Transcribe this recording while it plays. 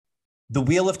The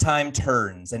wheel of time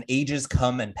turns and ages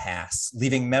come and pass,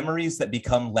 leaving memories that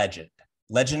become legend.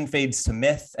 Legend fades to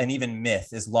myth, and even myth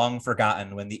is long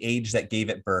forgotten when the age that gave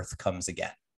it birth comes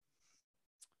again.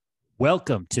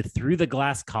 Welcome to Through the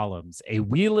Glass Columns, a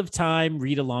Wheel of Time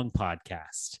read-along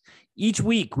podcast. Each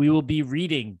week, we will be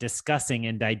reading, discussing,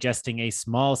 and digesting a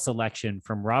small selection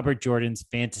from Robert Jordan's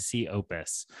fantasy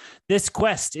opus. This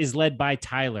quest is led by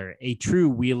Tylor, a true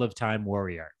Wheel of Time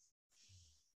warrior.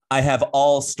 I have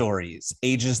all stories,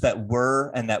 ages that were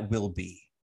and that will be.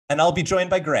 And I'll be joined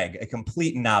by Greg, a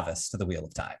complete novice to the Wheel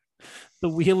of Time. The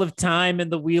Wheel of Time and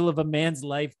the wheel of a man's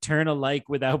life turn alike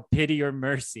without pity or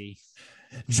mercy.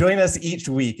 Join us each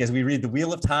week as we read the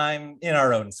Wheel of Time in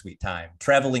our own sweet time,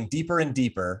 traveling deeper and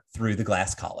deeper through the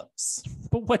glass columns.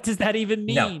 But what does that even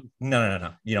mean?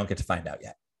 No. You don't get to find out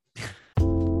yet.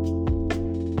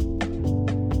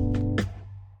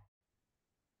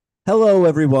 Hello,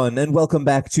 everyone, and welcome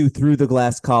back to Through the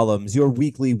Glass Columns, your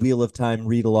weekly Wheel of Time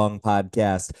read-along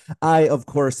podcast. I, of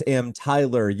course, am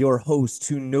Tylor, your host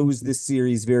who knows this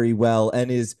series very well and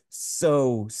is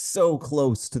so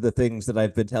close to the things that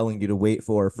I've been telling you to wait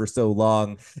for so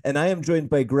long. And I am joined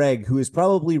by Greg, who is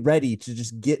probably ready to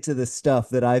just get to the stuff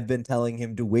that I've been telling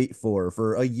him to wait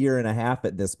for a year and a half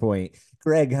at this point.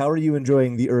 Greg, how are you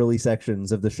enjoying the early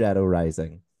sections of The Shadow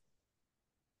Rising?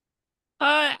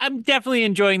 I'm definitely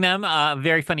enjoying them.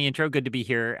 Very funny intro. Good to be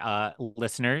here,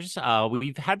 listeners.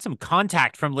 We've had some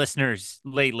contact from listeners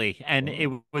lately, and it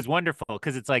was wonderful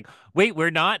because it's like, wait, we're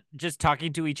not just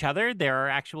talking to each other. There are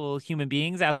actual human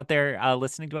beings out there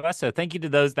listening to us. So thank you to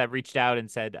those that reached out and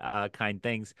said kind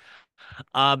things.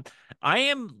 I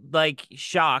am like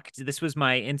shocked. This was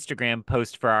my Instagram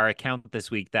post for our account this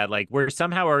week that like we're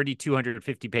somehow already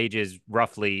 250 pages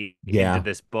roughly into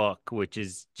this book, which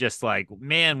is just like,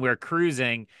 man, we're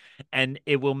cruising, and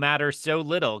it will matter so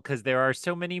little because there are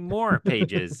so many more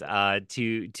pages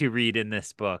to read in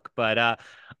this book. But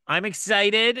I'm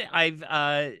excited.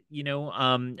 I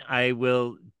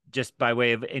will just by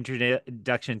way of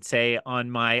introduction, say on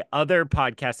my other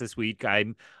podcast this week,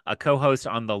 I'm a co-host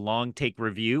on the Long Take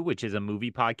Review, which is a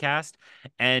movie podcast.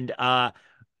 And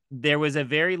there was a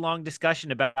very long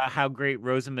discussion about how great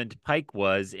Rosamund Pike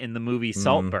was in the movie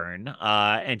Saltburn.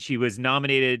 And she was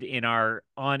nominated in our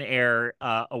on-air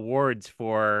awards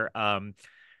for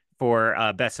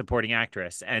Best Supporting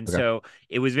Actress. And so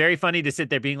it was very funny to sit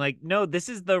there being like, no, this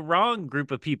is the wrong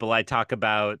group of people I talk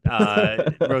about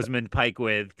Rosamund Pike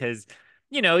with, because,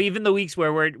 you know, even the weeks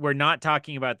where we're not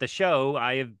talking about the show,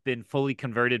 I have been fully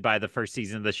converted by the first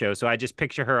season of the show. So I just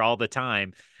picture her all the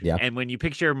time. Yeah. And when you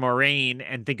picture Moraine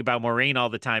and think about Moraine all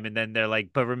the time, and then they're like,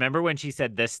 but remember when she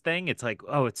said this thing? It's like,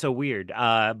 oh, it's so weird.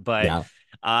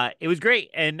 It was great,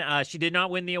 and she did not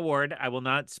win the award. I will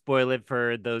not spoil it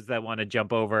for those that want to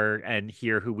jump over and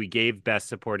hear who we gave Best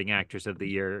Supporting Actress of the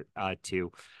Year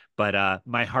to. But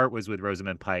my heart was with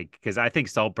Rosamund Pike because I think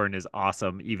Saltburn is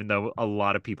awesome, even though a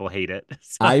lot of people hate it.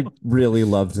 So. I really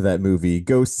loved that movie.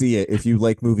 Go see it if you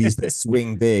like movies that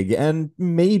swing big and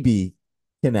maybe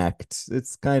connect.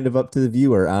 It's kind of up to the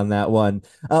viewer on that one.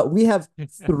 We have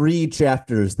 3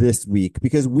 chapters this week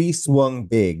because we swung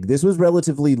big. This was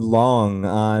relatively long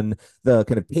on the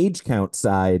kind of page count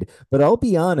side, but I'll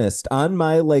be honest, on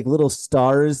my like little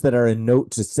stars that are a note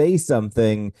to say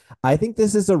something, I think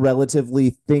this is a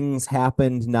relatively things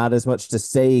happened, not as much to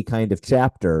say kind of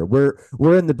chapter. We're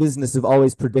in the business of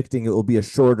always predicting it will be a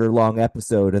shorter long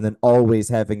episode and then always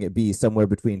having it be somewhere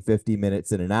between 50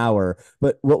 minutes and an hour.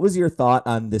 But what was your thought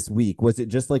on this week? Was it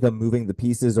just like a moving the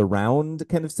pieces around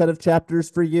kind of set of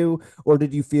chapters for you, or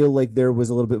did you feel like there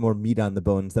was a little bit more meat on the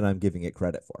bones than I'm giving it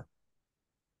credit for?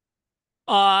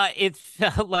 It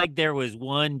felt like there was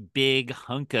one big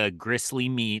hunk of gristly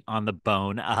meat on the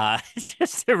bone.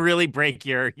 Just to really break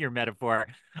your metaphor,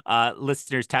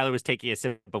 listeners, Tylor was taking a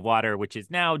sip of water, which is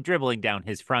now dribbling down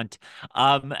his front.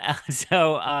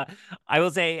 So I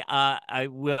will say I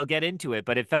will get into it,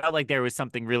 but it felt like there was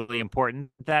something really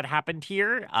important that happened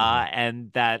here,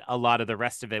 and that a lot of the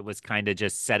rest of it was kind of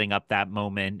just setting up that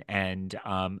moment and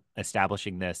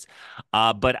establishing this.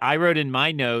 But I wrote in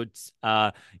my notes,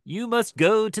 you must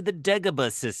go to the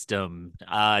Dagobah system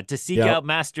to seek out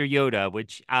Master Yoda,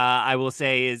 which I will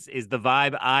say is the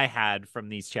vibe I had from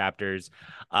these chapters,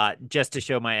 just to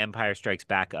show my Empire Strikes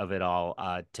Back of it all,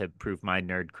 to prove my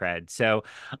nerd cred. So,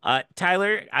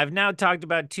 Tylor, I've now talked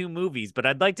about 2 movies, but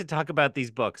I'd like to talk about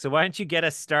these books. So why don't you get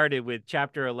us started with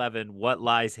Chapter 11, What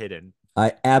Lies Hidden?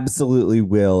 I absolutely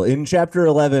will. In Chapter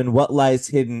 11, What Lies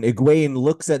Hidden, Egwene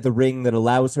looks at the ring that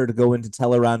allows her to go into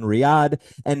Teleron Riyadh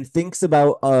and thinks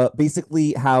about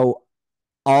basically how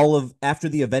all of after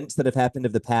the events that have happened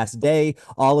of the past day,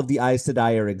 all of the Aes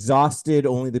Sedai are exhausted.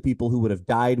 Only the people who would have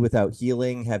died without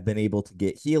healing have been able to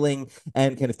get healing,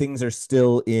 and kind of things are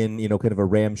still in, kind of a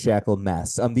ramshackle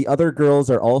mess. The other girls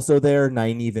are also there,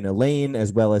 Nynaeve and Elaine,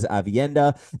 as well as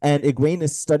Aviendha, and Egwene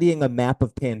is studying a map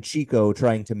of Tanchico,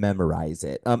 trying to memorize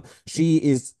it. She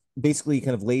is basically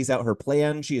kind of lays out her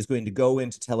plan. She is going to go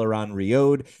into Teleron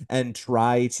Riod and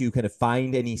try to kind of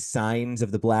find any signs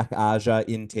of the Black Aja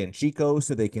in Tanchico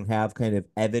so they can have kind of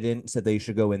evidence that they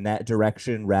should go in that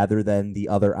direction rather than the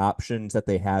other options that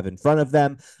they have in front of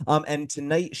them. And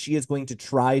tonight she is going to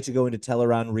try to go into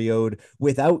Teleron Riod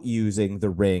without using the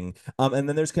ring. And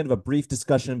then there's kind of a brief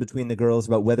discussion between the girls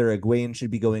about whether Egwene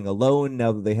should be going alone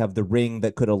now that they have the ring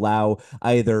that could allow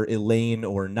either Elaine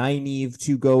or Nynaeve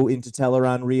to go into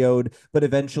Teleron Riod. But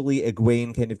eventually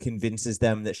Egwene kind of convinces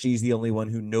them that she's the only one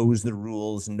who knows the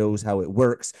rules, knows how it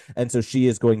works, and so she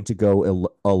is going to go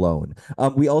alone.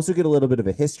 We also get a little bit of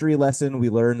a history lesson.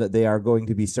 We learn that they are going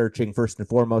to be searching first and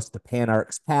foremost the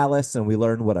Panarch's palace, and we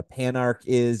learn what a Panarch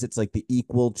is. It's like the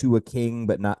equal to a king,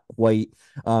 but not quite.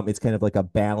 It's kind of like a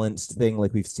balanced thing,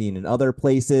 like we've seen in other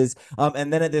places.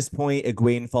 And then at this point,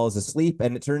 Egwene falls asleep,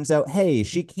 and it turns out, hey,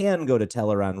 she can go to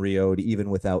Teleron Riod even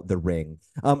without the ring.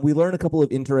 We learn a couple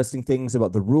of interesting things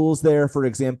about the rules there. For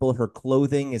example, her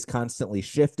clothing is constantly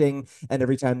shifting, and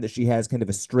every time that she has kind of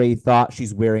a stray thought,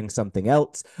 she's wearing something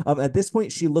else. At this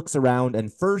point, she looks around,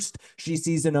 and first she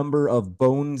sees a number of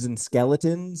bones and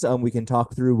skeletons. We can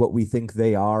talk through what we think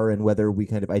they are and whether we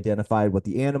kind of identified what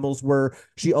the animals were.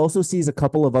 She also sees a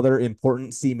couple of other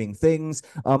important seeming things,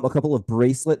 a couple of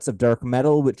bracelets of dark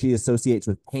metal, which she associates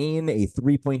with pain, a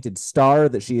three-pointed star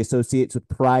that she associates with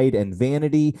pride and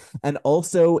vanity, and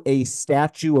also a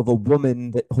statue of a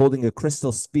woman holding a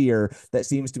crystal sphere that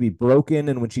seems to be broken,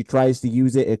 and when she tries to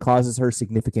use it, it causes her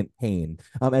significant pain.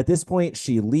 At this point,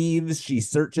 she leaves, she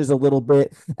searches a little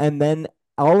bit, and then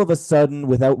all of a sudden,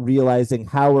 without realizing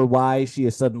how or why, she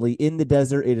is suddenly in the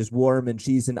desert. It is warm, and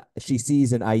she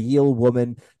sees an Aiel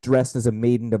woman dressed as a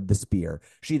maiden of the spear.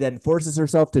 She then forces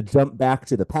herself to jump back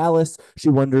to the palace. She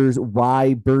wonders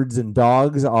why birds and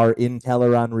dogs are in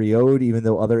Teleron Riod, even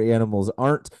though other animals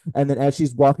aren't. And then as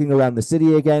she's walking around the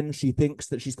city again, she thinks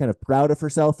that she's kind of proud of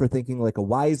herself for thinking like a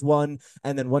wise one.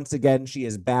 And then once again, she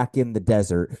is back in the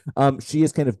desert. She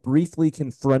is kind of briefly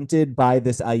confronted by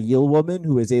this Aiel woman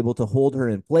who is able to hold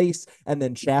her in place and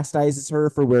then chastises her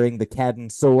for wearing the Cadden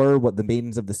Sore, what the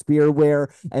Maidens of the Spear wear.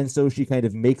 And so she kind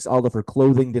of makes all of her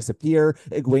clothing disappear.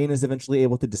 Egwene is eventually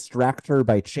able to distract her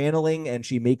by channeling, and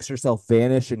she makes herself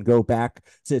vanish and go back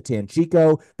to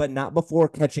Tanchico, but not before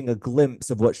catching a glimpse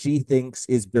of what she thinks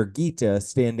is Birgitte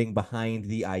standing behind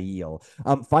the Aiel.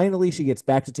 Finally, she gets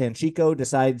back to Tanchico,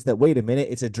 decides that, wait a minute,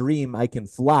 it's a dream, I can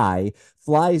fly,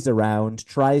 flies around,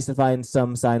 tries to find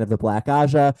some sign of the Black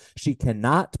Aja. She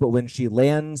cannot, but when she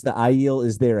lands, the Aiel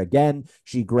is there again.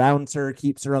 She grounds her,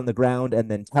 keeps her on the ground, and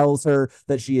then tells her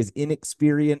that she is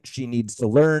inexperienced. She needs to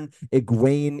learn.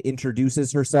 Egwene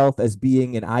introduces herself as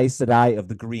being an Aes Sedai of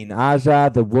the Green Aja.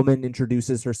 The woman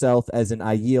introduces herself as an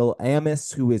Aiel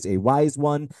Amis, who is a wise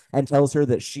one, and tells her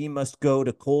that she must go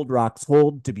to Cold Rock's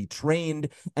Hold to be trained.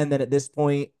 And then at this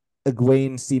point,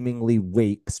 Egwene seemingly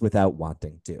wakes without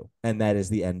wanting to. And that is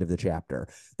the end of the chapter.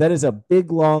 That is a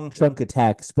big, long chunk of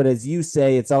text, but as you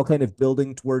say, it's all kind of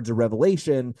building towards a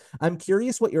revelation. I'm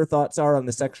curious what your thoughts are on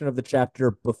the section of the chapter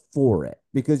before it,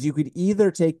 because you could either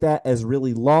take that as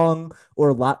really long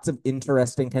or lots of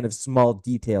interesting kind of small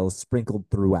details sprinkled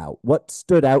throughout. What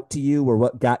stood out to you or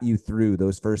what got you through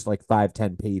those first like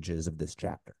 5-10 pages of this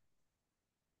chapter?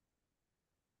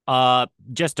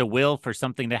 Just a will for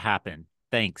something to happen.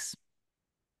 Thanks.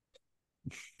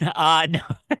 No. I'm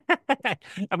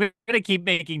gonna keep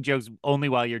making jokes only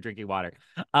while you're drinking water.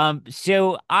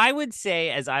 So I would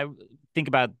say as I think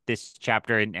about this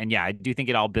chapter, and yeah, I do think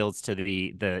it all builds to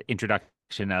the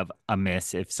introduction of a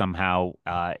miss if somehow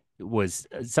was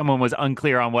someone was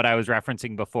unclear on what I was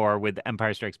referencing before with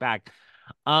Empire Strikes Back.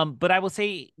 But I will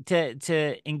say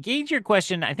to engage your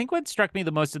question, I think what struck me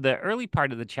the most of the early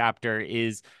part of the chapter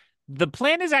is the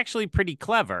plan is actually pretty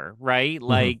clever, right? Mm-hmm.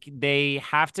 Like they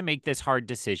have to make this hard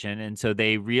decision. And so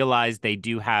they realize they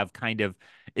do have kind of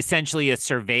essentially a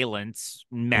surveillance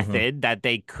Mm-hmm. method that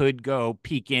they could go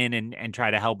peek in and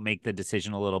try to help make the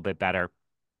decision a little bit better.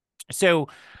 So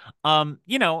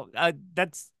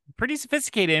that's pretty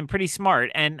sophisticated and pretty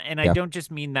smart. And I Yeah. don't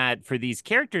just mean that for these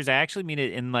characters. I actually mean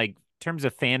it in like terms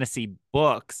of fantasy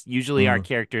books. Usually our Mm-hmm.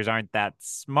 characters aren't that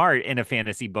smart in a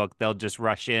fantasy book. They'll just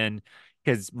rush in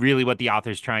because really what the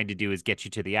author's trying to do is get you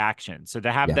to the action. So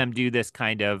to have Yeah. them do this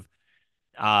kind of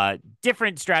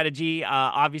different strategy.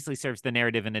 Obviously serves the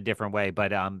narrative in a different way,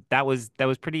 but that was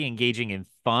pretty engaging and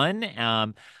fun.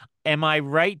 Am I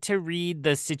right to read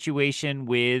the situation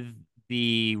with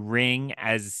the ring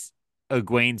as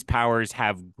Egwene's powers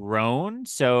have grown?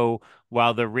 So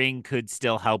while the ring could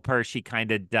still help her, she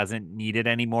kind of doesn't need it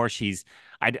anymore.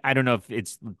 I don't know if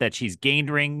it's that she's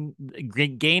gained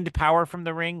power from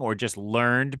the ring or just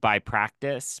learned by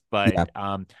practice, but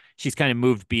Yeah. she's kind of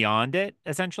moved beyond it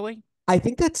essentially. I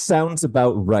think that sounds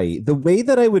about right. The way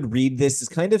that I would read this is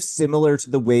kind of similar to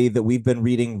the way that we've been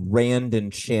reading Rand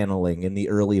and channeling in the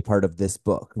early part of this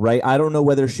book, right? I don't know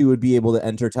whether she would be able to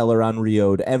enter Teleron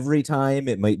Riode every time.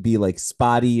 It might be like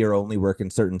spotty or only work in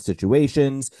certain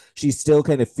situations. She's still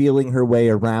kind of feeling her way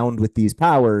around with these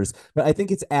powers, but I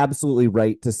think it's absolutely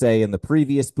right to say in the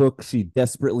previous book she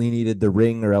desperately needed the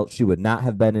ring or else she would not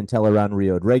have been in Teleron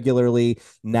Riode regularly.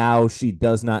 Now she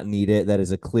does not need it. That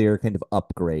is a clear kind of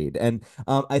upgrade. And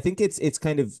I think it's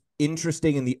kind of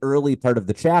interesting in the early part of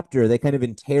the chapter. They kind of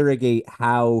interrogate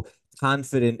how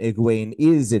confident Egwene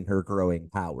is in her growing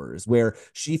powers, where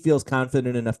she feels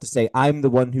confident enough to say, I'm the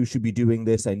one who should be doing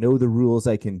this. I know the rules,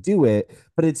 I can do it.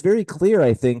 But it's very clear,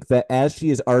 I think, that as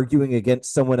she is arguing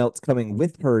against someone else coming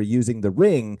with her using the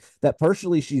ring, that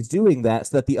partially she's doing that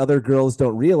so that the other girls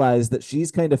don't realize that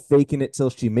she's kind of faking it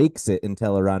till she makes it in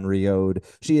Teleron Riode.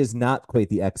 She is not quite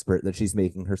the expert that she's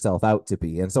making herself out to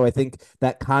be. And so I think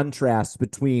that contrast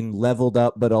between leveled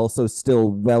up but also still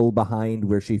well behind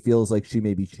where she feels like she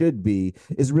maybe should be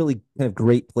is really kind of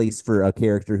great place for a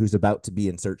character who's about to be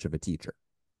in search of a teacher.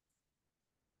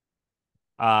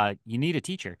 You need a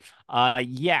teacher.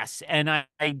 Yes, and I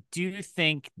do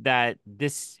think that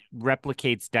this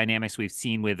replicates dynamics we've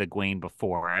seen with Egwene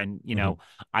before. And, Mm-hmm.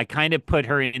 I kind of put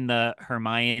her in the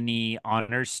Hermione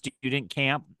honor student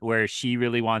camp where she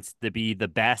really wants to be the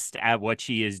best at what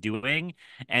she is doing.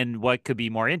 And what could be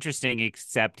more interesting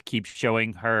except keep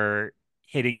showing her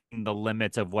hitting the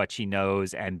limits of what she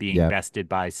knows and being Yeah. bested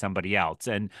by somebody else.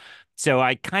 And so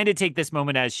I kind of take this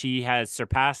moment as she has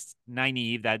surpassed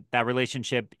Nynaeve. That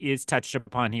relationship is touched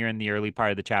upon here in the early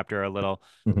part of the chapter a little.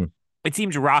 Mm-hmm. It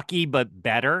seems rocky, but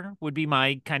better would be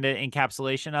my kind of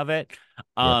encapsulation of it.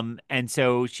 Yeah. And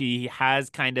so she has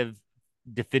kind of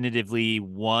definitively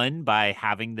won by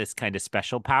having this kind of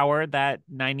special power that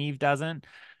Nynaeve doesn't.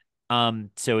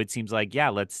 So it seems like, yeah,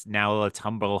 let's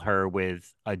humble her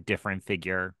with a different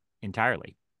figure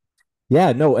entirely.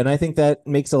 Yeah, no, and I think that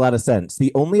makes a lot of sense.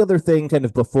 The only other thing, kind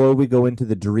of before we go into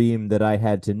the dream, that I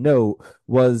had to note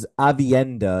was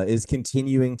Avienda is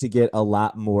continuing to get a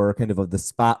lot more of the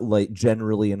spotlight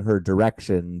generally in her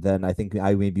direction than I think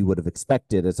I maybe would have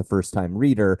expected as a first time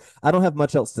reader. I don't have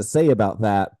much else to say about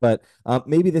that, but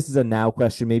maybe this is a now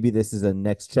question. Maybe this is a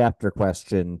next chapter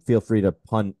question. Feel free to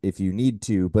punt if you need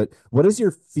to. But what is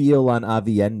your feel on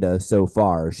Avienda so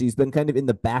far? She's been kind of in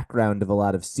the background of a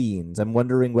lot of scenes. I'm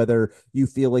wondering whether you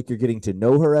feel like you're getting to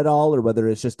know her at all, or whether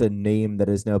it's just a name that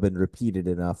has now been repeated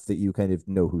enough that you kind of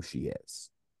know who she is.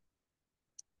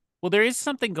 Well, there is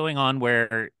something going on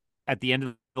where at the end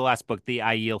of the last book, the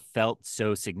Aiel felt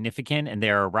so significant, and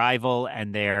their arrival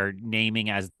and their naming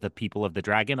as the people of the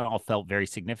dragon all felt very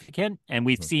significant. And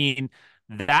we've Mhm. seen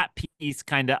that piece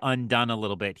kind of undone a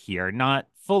little bit here, not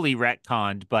fully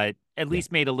retconned, but at Yeah.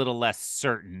 least made a little less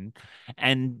certain.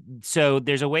 And so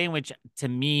there's a way in which, to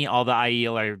me, all the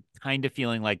Aiel are kind of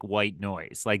feeling like white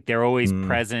noise, like they're always Mm,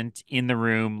 present in the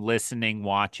room, listening,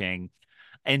 watching.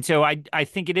 And so I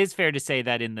think it is fair to say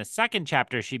that in the second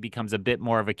chapter she becomes a bit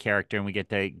more of a character and we get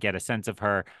to get a sense of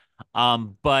her.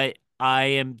 But I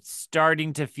am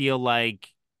starting to feel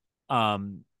like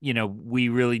we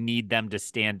really need them to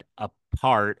stand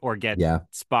apart or get yeah.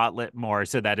 spotlit more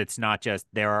so that it's not just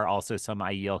there are also some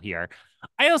Aiel here.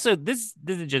 I also this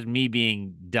is just me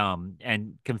being dumb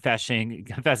and confessing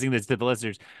this to the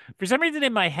listeners. For some reason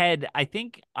in my head, I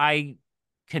think I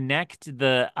connect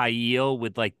the Aiel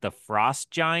with like the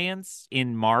frost giants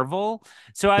in Marvel.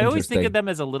 So I always think of Interesting. them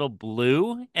as a little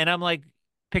blue, and I'm like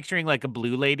picturing like a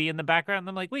blue lady in the background. And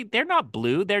I'm like, wait, they're not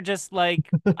blue. They're just like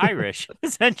Irish,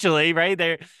 essentially, right?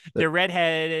 They're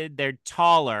redheaded, they're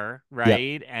taller, Yeah.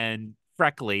 right? And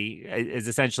freckly is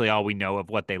essentially all we know of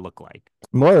what they look like.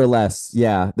 More or less,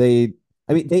 yeah.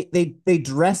 I mean, they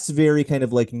dress very kind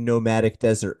of like nomadic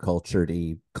desert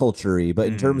culture-y, but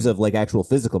in terms Mm. of like actual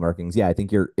physical markings, yeah, I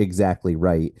think you're exactly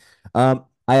right. I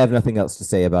have nothing else to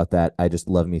say about that. I just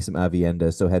love me some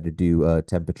Avienda, so had to do a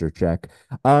temperature check.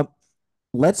 Um,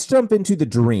 let's jump into the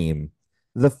dream.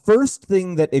 The first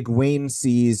thing that Egwene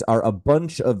sees are a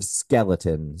bunch of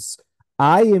skeletons.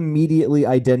 I immediately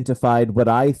identified what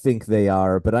I think they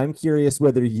are, but I'm curious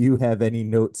whether you have any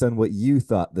notes on what you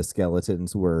thought the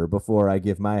skeletons were before I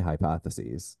give my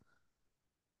hypotheses.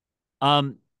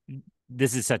 Um,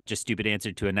 this is such a stupid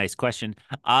answer to a nice question.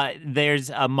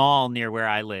 There's a mall near where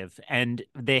I live, and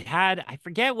they had, I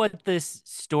forget what this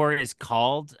store is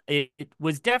called. It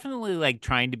was definitely like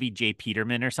trying to be J.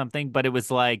 Peterman or something, but it was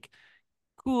like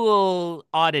cool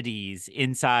oddities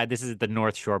inside. This is at the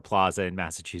North Shore Plaza in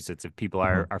Massachusetts, if people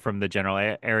Uh-huh. are from the general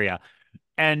area.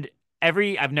 And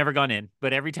I've never gone in,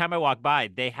 but every time I walk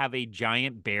by, they have a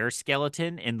giant bear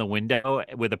skeleton in the window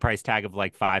with a price tag of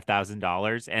like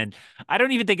 $5,000. And I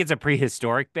don't even think it's a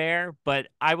prehistoric bear, but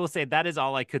I will say that is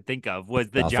all I could think of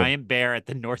was the Awesome. giant bear at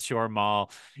the North Shore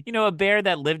Mall. A bear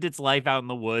that lived its life out in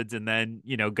the woods and then,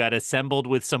 got assembled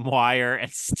with some wire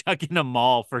and stuck in a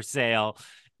mall for sale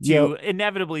Yep. to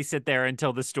inevitably sit there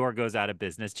until the store goes out of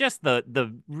business. Just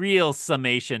the real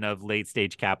summation of late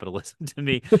stage capitalism to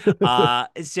me.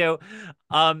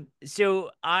 So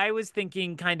I was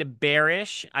thinking kind of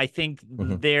bearish. I think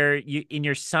Mhm. in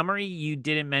your summary you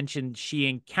didn't mention she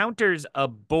encounters a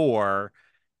boar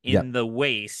in Yep. the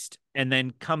waist and then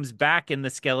comes back and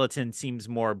the skeleton seems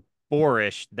more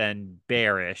boarish than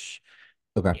bearish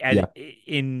Okay. and Yeah.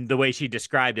 in the way she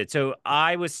described it. So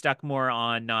I was stuck more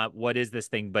on what is this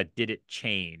thing, but did it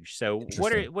change? So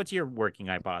Interesting. what's your working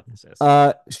hypothesis?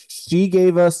 She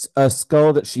gave us a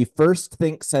skull that she first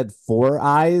thinks had four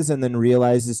eyes and then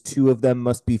realizes two of them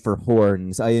must be for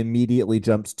horns. I immediately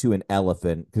jumped to an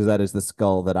elephant because that is the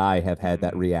skull that I have had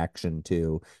that Mm. reaction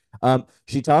to.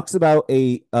 She talks about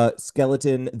a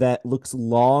skeleton that looks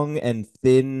long and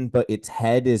thin, but its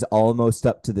head is almost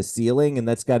up to the ceiling, and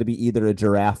that's got to be either a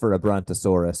giraffe or a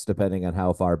brontosaurus, depending on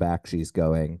how far back she's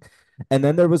going. And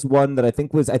then there was one that I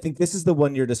think this is the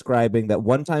one you're describing, that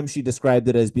one time she described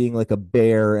it as being like a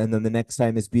bear, and then the next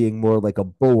time as being more like a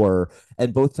boar.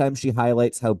 And both times she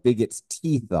highlights how big its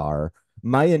teeth are.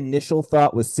 My initial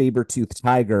thought was saber-toothed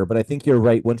tiger, but I think you're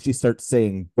right. Once she starts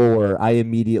saying boar, I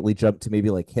immediately jumped to maybe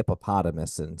like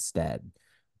hippopotamus instead.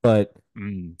 But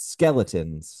Mm.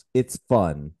 skeletons. It's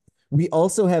fun. We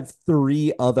also have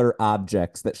three other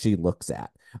objects that she looks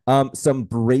at. Some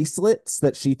bracelets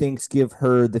that she thinks give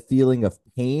her the feeling of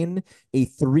pain, a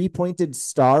three-pointed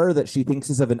star that she thinks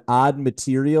is of an odd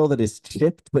material that is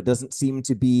chipped but doesn't seem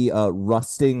to be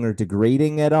rusting or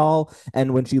degrading at all.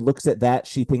 And when she looks at that,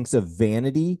 she thinks of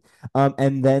vanity.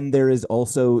 And then there is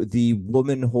also the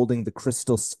woman holding the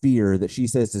crystal sphere that she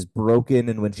says is broken,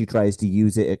 and when she tries to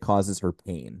use it, it causes her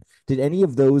pain. Did any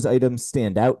of those items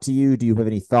stand out to you? Do you have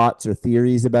any thoughts or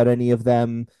theories about any of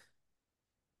them?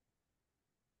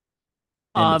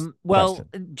 And Well,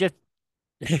 question.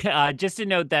 just to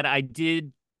note that I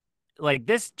did like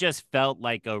this just felt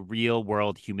like a real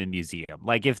world human museum.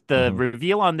 Like if the Mhm.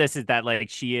 reveal on this is that like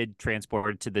she had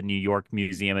transported to the New York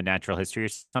Museum of Natural History or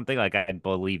something, like I'd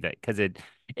believe it because it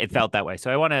Yeah. felt that way.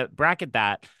 So I want to bracket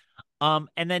that. And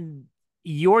then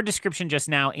your description just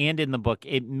now and in the book,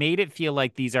 it made it feel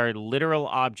like these are literal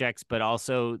objects, but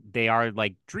also they are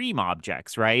like dream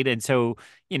objects, right? And so,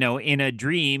 in a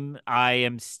dream, I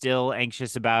am still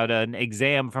anxious about an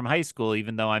exam from high school,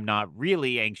 even though I'm not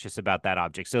really anxious about that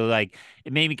object. So, like,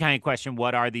 it made me kind of question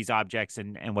what are these objects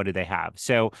and what do they have?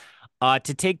 So, to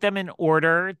take them in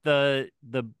order, the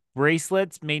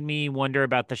bracelets made me wonder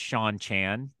about the Sean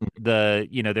Chan. There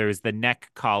was the neck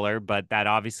collar, but that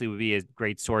obviously would be a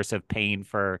great source of pain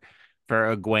for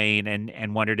Egwene,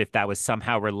 and wondered if that was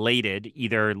somehow related,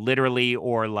 either literally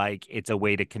or like it's a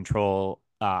way to control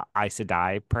Aes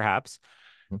Sedai, perhaps.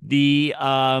 The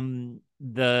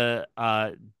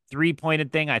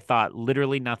three-pointed thing I thought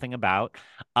literally nothing about.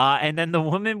 And then the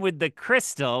woman with the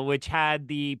crystal, which had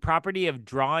the property of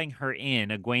drawing her in.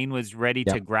 Egwene was ready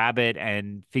to Yep. grab it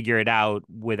and figure it out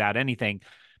without anything.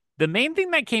 The main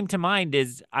thing that came to mind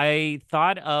is I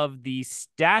thought of the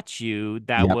statue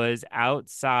that Yep. was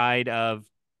outside of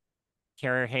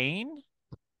Carahane.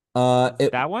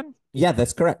 It That one? Yeah,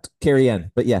 that's correct. Carrie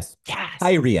Ann, but yes. Yes,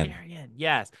 Tyrian. Carahane.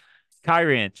 Yes,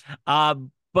 Kyrian.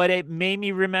 But it made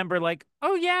me remember, like,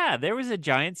 oh yeah, there was a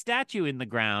giant statue in the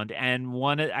ground, and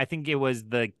I think it was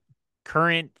the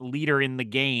current leader in the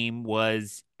game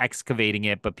was excavating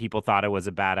it, but people thought it was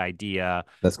a bad idea.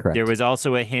 That's There correct. was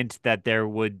also a hint that there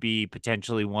would be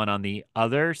potentially one on the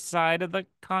other side of the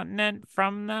continent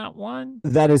from that one.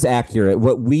 That is accurate.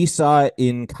 What we saw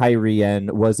in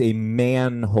Kyrian was a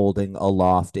man holding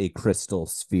aloft a crystal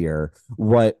sphere.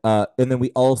 And then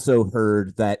we also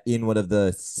heard that in one of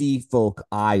the sea folk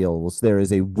isles, there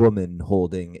is a woman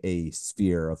holding a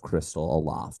sphere of crystal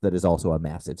aloft that is also a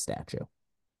massive statue.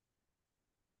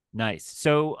 Nice.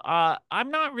 So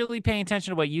I'm not really paying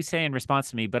attention to what you say in response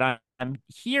to me, but I'm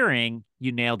hearing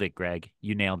you nailed it, Greg.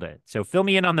 You nailed it. So fill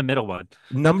me in on the middle one.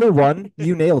 Number one,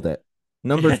 you nailed it.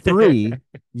 Number three,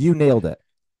 you nailed it.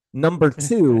 Number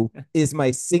two is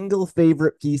my single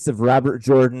favorite piece of Robert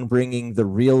Jordan bringing the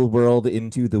real world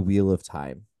into the Wheel of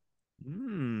Time.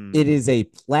 It Hmm. is a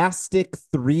plastic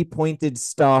three-pointed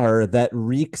star that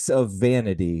reeks of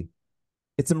vanity.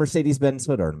 It's a Mercedes Benz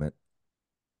hood ornament.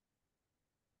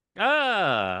 Oh,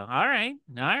 all right.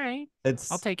 All right.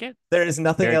 I'll It's take it. there is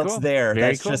nothing Very else cool. there.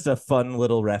 Very That's cool. just a fun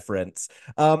little reference.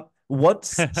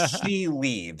 Once she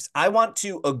leaves, I want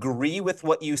to agree with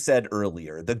what you said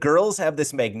earlier. The girls have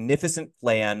this magnificent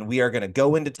plan. We are going to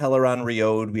go into Teleron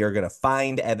Riode. We are going to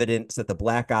find evidence that the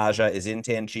Black Aja is in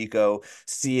Tanchico,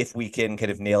 see if we can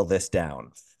kind of nail this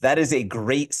down. That is a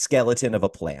great skeleton of a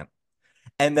plan.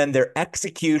 And then their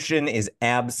execution is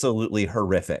absolutely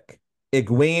horrific.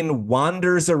 Egwene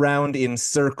wanders around in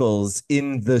circles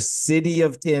in the city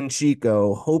of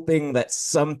Tanchico, hoping that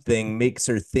something makes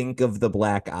her think of the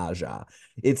Black Aja.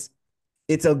 It's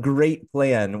it's a great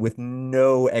plan with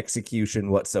no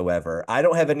execution whatsoever. I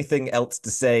don't have anything else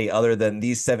to say other than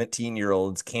these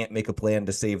 17-year-olds can't make a plan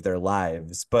to save their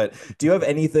lives. But do you have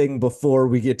anything before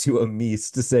we get to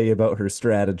Amis to say about her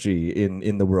strategy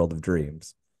in the world of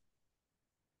dreams?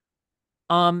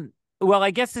 Um, well,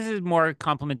 I guess this is more a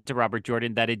compliment to Robert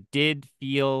Jordan that it did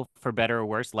feel, for better or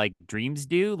worse, like dreams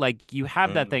do. Like you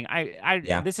have that Mm, thing. I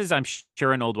yeah, this is, I'm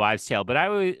sure, an old wives' tale, but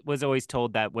was always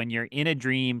told that when you're in a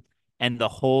dream and the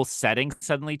whole setting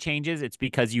suddenly changes, it's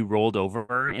because you rolled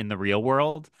over in the real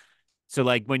world. So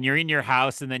like when you're in your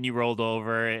house and then you rolled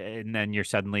over and then you're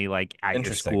suddenly like at your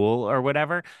interesting. school or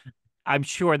whatever. I'm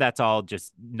sure that's all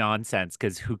just nonsense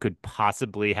because who could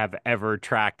possibly have ever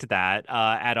tracked that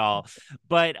at all?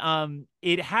 But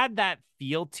it had that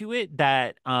feel to it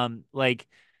that like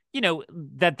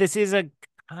that this is a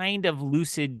kind of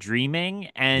lucid dreaming, Yeah.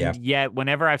 and yet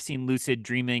whenever I've seen lucid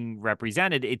dreaming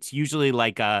represented, it's usually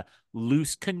like a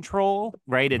loose control,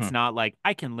 right? It's Mhm. not like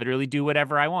I can literally do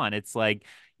whatever I want. It's like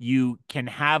you can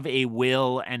have a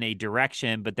will and a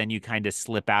direction, but then you kind of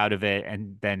slip out of it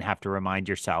and then have to remind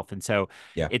yourself. And so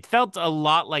Yeah. it felt a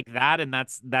lot like that, and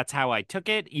that's how I took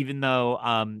it, even though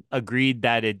agreed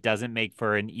that it doesn't make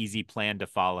for an easy plan to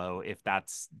follow if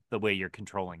that's the way you're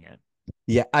controlling it.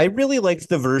 Yeah, I really liked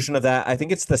the version of that. I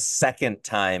think it's the second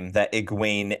time that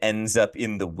Egwene ends up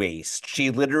in the waste. She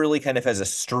literally kind of has a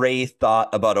stray thought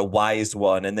about a wise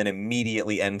one and then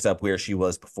immediately ends up where she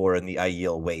was before in the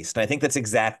Aiel waste. And I think that's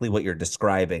exactly what you're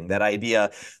describing. That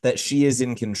idea that she is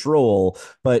in control,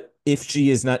 but if she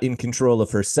is not in control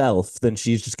of herself, then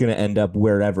she's just going to end up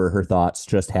wherever her thoughts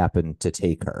just happen to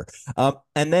take her.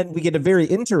 And then we get a very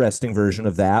interesting version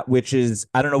of that, which is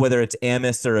I don't know whether it's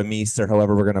Amis or Amis or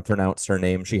however we're going to pronounce her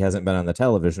name. She hasn't been on the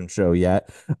television show yet,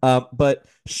 but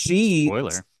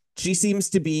Spoiler. she seems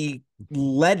to be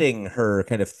letting her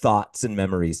kind of thoughts and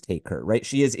memories take her, right?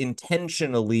 She is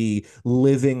intentionally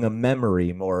living a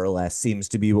memory, more or less, seems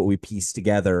to be what we piece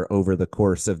together over the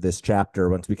course of this chapter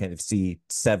once we kind of see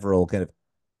several kind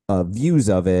of views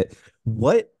of it.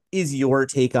 What is your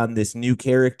take on this new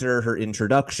character, her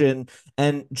introduction,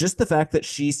 and just the fact that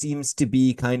she seems to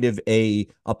be kind of a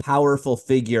powerful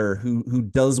figure who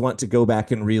does want to go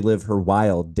back and relive her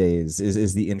wild days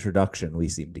is the introduction we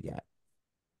seem to get.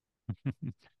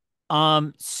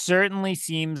 Certainly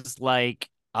seems like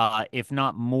if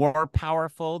not more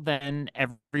powerful than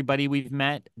everybody we've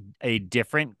met, a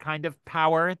different kind of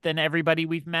power than everybody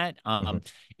we've met. Mhm.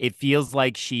 It feels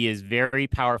like she is very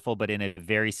powerful, but in a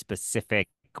very specific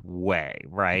way,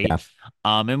 right? Yeah,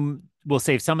 And we'll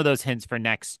save some of those hints for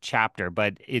next chapter,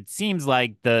 but it seems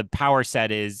like the power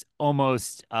set is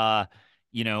almost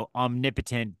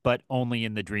omnipotent, but only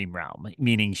in the dream realm,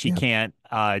 meaning she yeah.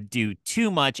 can't do too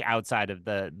much outside of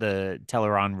the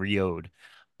Teleron Riode.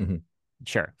 Mhm.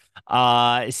 Sure.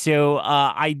 So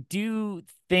I do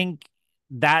think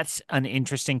that's an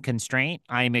interesting constraint.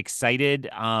 I'm excited.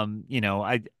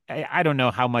 I don't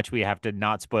know how much we have to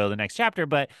not spoil the next chapter,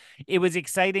 but it was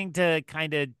exciting to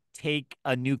kind of take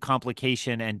a new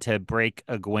complication and to break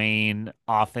Egwene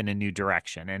off in a new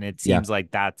direction. And it Yeah, seems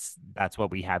like that's what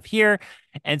we have here.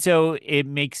 And so it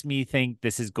makes me think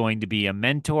this is going to be a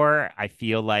mentor. I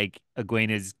feel like Egwene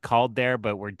is called there,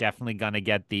 but we're definitely gonna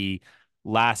get the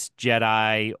Last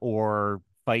Jedi or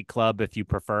Fight Club if you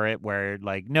prefer it, where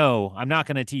like, no, I'm not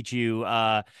going to teach you.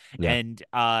 yeah, And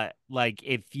like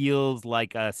it feels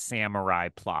like a samurai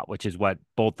plot, which is what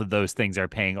both of those things are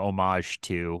paying homage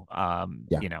to.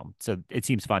 yeah. So it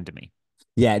seems fun to me.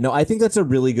 Yeah, no, I think that's a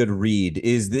really good read.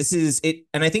 This is it,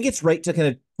 and I think it's right to kind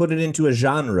of put it into a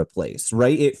genre place,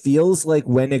 right? It feels like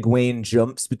when Egwene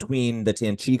jumps between the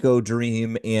Tanchico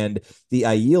dream and the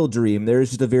Aiel dream, there's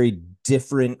just a very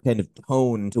different kind of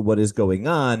tone to what is going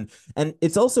on. And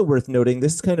it's also worth noting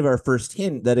this is kind of our first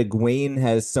hint that Egwene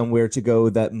has somewhere to go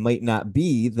that might not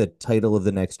be the title of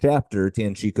the next chapter,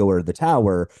 Tanchico or the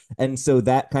Tower. And so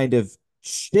that kind of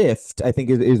shift, I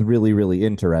think, is really, really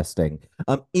interesting.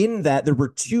 In that, there were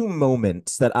two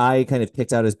moments that I kind of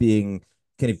picked out as being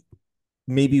kind of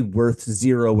maybe worth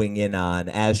zeroing in on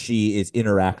as she is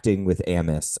interacting with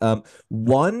Amos.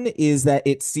 One is that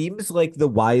it seems like the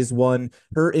wise one,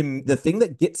 the thing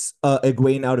that gets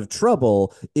Egwene out of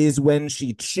trouble is when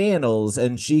she channels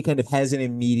and she kind of has an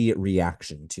immediate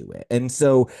reaction to it. And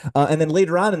so, and then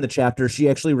later on in the chapter, she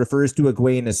actually refers to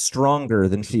Egwene as stronger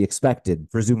than she expected,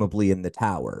 presumably in the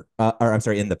tower, or I'm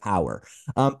sorry, in the power.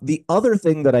 The other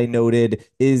thing that I noted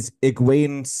is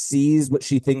Egwene sees what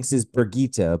she thinks is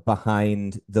Birgitta behind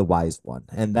the wise one.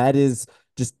 And that is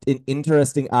just an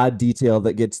interesting, odd detail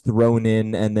that gets thrown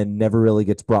in and then never really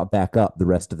gets brought back up the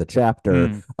rest of the chapter.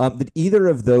 Mm. Did either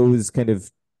of those kind of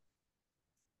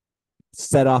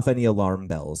set off any alarm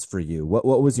bells for you?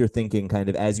 What was your thinking kind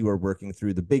of as you were working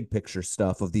through the big picture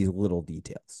stuff of these little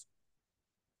details?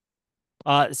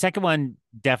 Second one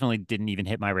definitely didn't even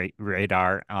hit my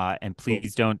radar. And Cool.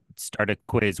 please don't start a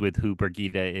quiz with who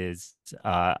Birgitta is.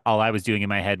 All I was doing in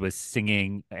my head was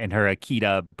singing in her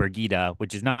Akita Birgitta,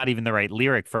 which is not even the right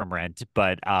lyric from Rent,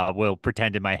 but will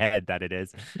pretend in my head that it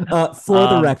is. For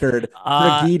the Um, record,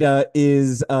 uh, Brigida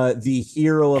is the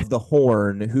hero of the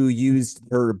Horn who used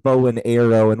her bow and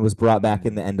arrow and was brought back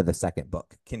in the end of the second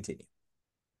book. Continue.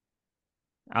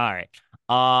 All right.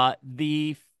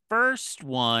 The first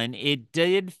one, it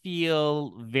did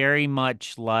feel very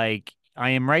much like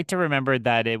I am right to remember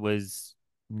that it was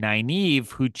Nynaeve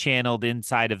who channeled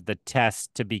inside of the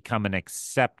test to become an Yes,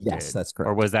 accepted, that's or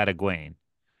correct. was that Egwene?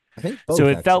 I think So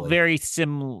both it felt actually. very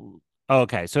similar.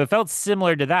 Okay, so it felt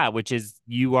similar to that, which is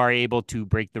you are able to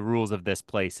break the rules of this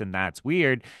place, and that's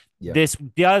weird. Yep. This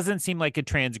doesn't seem like a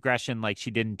transgression, like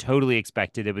she didn't totally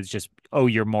expect it. It was just, oh,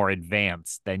 you're more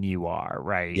advanced than you are,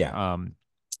 right? Yeah.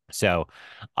 So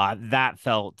that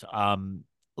felt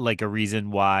like a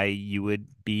reason why you would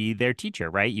be their teacher,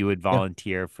 right? You would Yeah.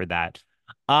 volunteer for that.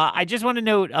 I just want to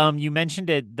note, you mentioned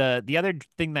it. The other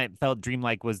thing that felt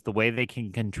dreamlike was the way they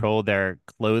can control their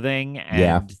clothing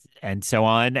Yeah. and so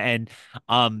on. And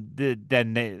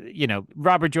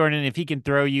Robert Jordan, if he can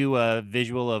throw you a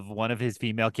visual of one of his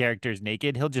female characters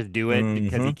naked, he'll just do it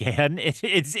because he Hmm. can.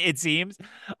 It seems.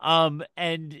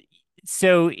 And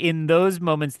so in those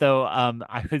moments, though,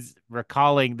 I was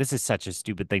recalling this is such a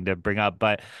stupid thing to bring up,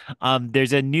 but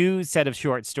there's a new set of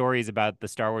short stories about the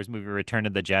Star Wars movie Return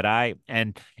of the Jedi,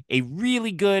 and a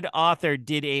really good author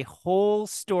did a whole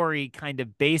story kind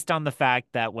of based on the fact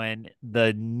that when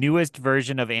the newest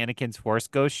version of Anakin's Force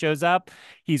Ghost shows up,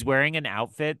 he's wearing an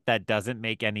outfit that doesn't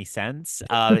make any sense.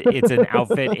 It's an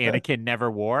outfit Anakin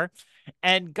never wore.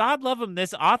 And God love him,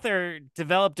 this author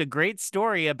developed a great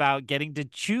story about getting to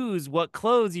choose what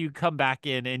clothes you come back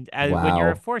in and when you're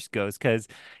a Wow. Force Ghost, because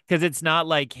it's not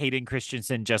like Hayden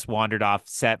Christensen just wandered off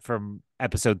set from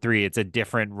episode 3. It's a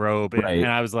different robe, and Right.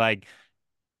 I was like,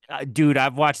 dude,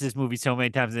 I've watched this movie so many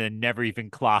times and never even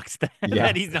clocked that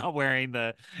Yeah. he's not wearing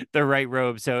the right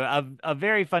robe. So a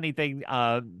very funny thing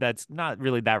that's not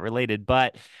really that related,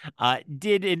 but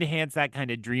did enhance that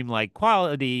kind of dreamlike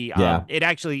quality. Yeah. It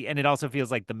actually, and it also feels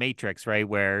like the Matrix, right?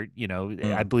 Where, I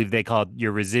Mm. believe they call it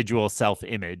your residual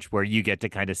self-image, where you get to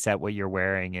kind of set what you're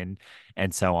wearing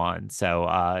and so on. So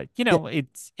Yeah.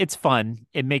 it's fun.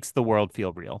 It makes the world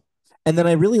feel real. And then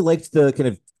I really liked the kind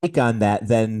of take on that,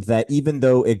 then, that even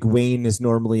though Egwene is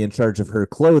normally in charge of her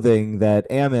clothing, that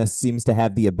Amos seems to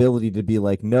have the ability to be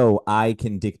like, no, I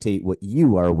can dictate what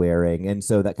you are wearing. And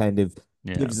so that kind of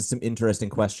Yeah. gives us some interesting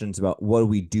questions about what do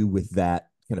we do with that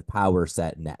kind of power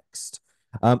set next.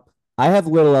 Um, I have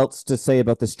little else to say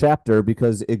about this chapter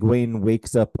because Egwene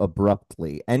wakes up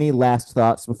abruptly. Any last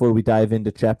thoughts before we dive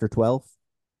into chapter 12?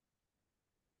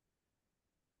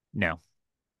 No,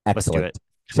 let's do Excellent. it.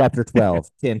 Chapter 12,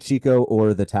 Tanchico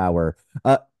or the Tower.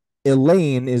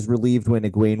 Elaine is relieved when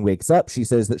Egwene wakes up. She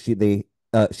says that they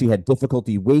she had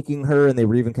difficulty waking her, and they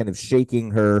were even kind of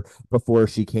shaking her before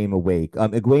she came awake.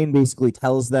 Egwene basically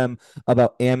tells them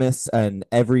about Amos and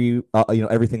everything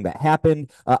that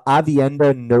happened.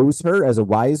 Aviendha knows her as a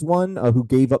wise one who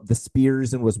gave up the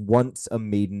spears and was once a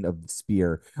maiden of the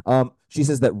spear. She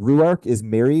says that Ruark is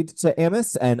married to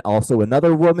Amos and also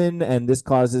another woman, and this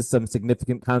causes some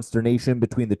significant consternation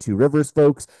between the two Rivers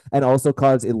folks, and also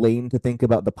caused Elaine to think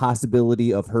about the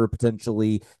possibility of her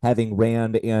potentially having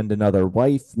Rand and another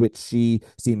wife, which she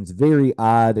seems very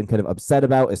odd and kind of upset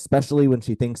about, especially when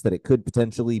she thinks that it could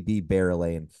potentially be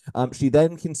Barrelane. She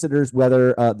then considers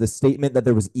whether the statement that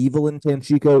there was evil in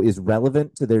Tanchico is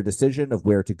relevant to their decision of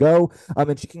where to go,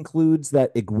 and she concludes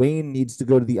that Egwene needs to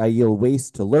go to the Aiel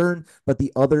Waste to learn, but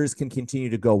the others can continue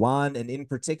to go on. And in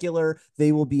particular,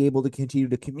 they will be able to continue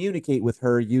to communicate with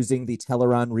her using the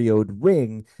Teleron Riode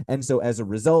ring. And so as a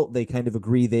result, they kind of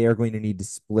agree they are going to need to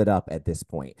split up at this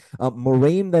point.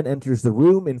 Moraine then enters the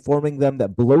room, informing them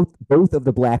that both of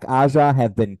the Black Aja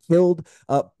have been killed,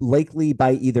 likely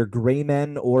by either gray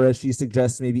men or, as she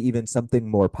suggests, maybe even something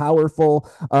more powerful.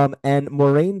 And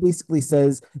Moraine basically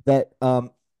says that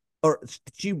or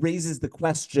she raises the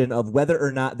question of whether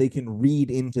or not they can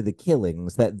read into the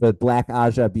killings, that the Black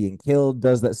Aja being killed,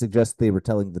 does that suggest they were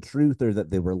telling the truth or that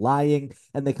they were lying?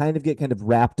 And they kind of get kind of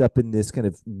wrapped up in this kind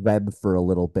of web for a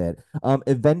little bit.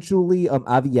 Eventually,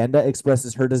 Aviendha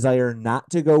expresses her desire not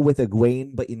to go with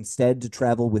Egwene, but instead to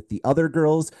travel with the other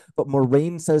girls. But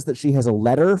Moraine says that she has a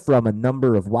letter from a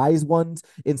number of wise ones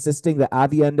insisting that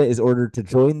Aviendha is ordered to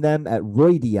join them at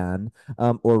Roidian,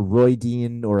 or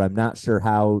Roydeen, or I'm not sure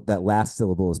how that last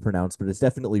syllable is pronounced, but it's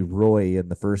definitely Roy in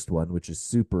the first one, which is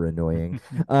super annoying.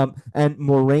 And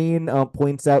Moraine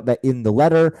points out that in the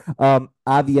letter,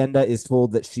 Aviendha is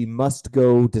told that she must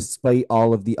go despite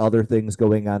all of the other things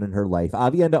going on in her life.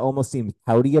 Aviendha almost seems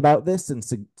pouty about this and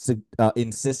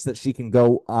insists that she can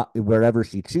go wherever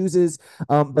she chooses.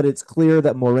 But it's clear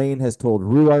that Moraine has told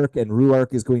Ruark, and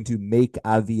Ruark is going to make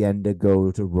Aviendha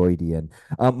go to Roydian.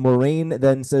 Moraine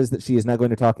then says that she is not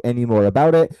going to talk anymore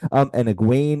about it, and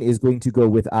Egwene is going to go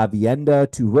with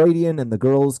Aviendha to Roydian, and the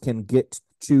girls can get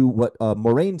to what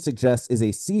Moraine suggests is a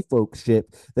seafolk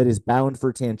ship that is bound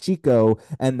for Tanchico,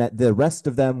 and that the rest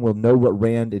of them will know what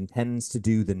Rand intends to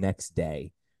do the next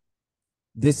day.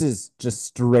 This is just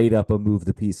straight up a move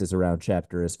the pieces around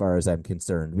chapter as far as I'm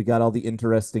concerned. We got all the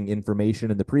interesting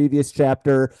information in the previous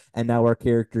chapter, and now our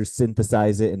characters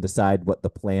synthesize it and decide what the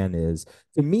plan is.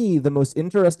 To me, the most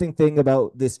interesting thing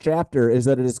about this chapter is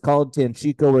that it is called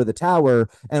Tanchico or the Tower,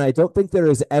 and I don't think there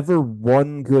is ever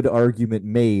one good argument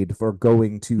made for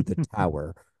going to the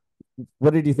tower.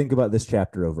 What did you think about this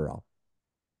chapter overall?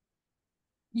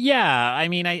 Yeah, I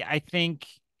mean, I think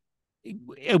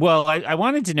well, I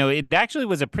wanted to know, it actually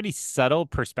was a pretty subtle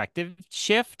perspective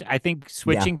shift. I think Yeah,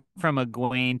 switching from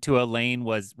Egwene to Elaine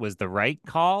was the right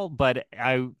call, but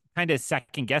I kind of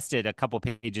second guessed it a couple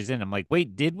pages in. I'm like,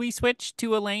 wait, did we switch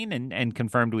to Elaine? And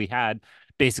confirmed we had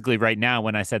basically right now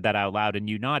when I said that out loud and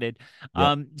you nodded.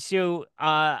 yep,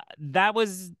 That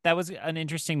was an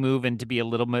interesting move, and to be a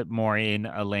little bit more in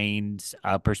Elaine's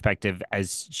perspective,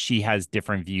 as she has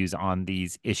different views on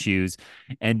these issues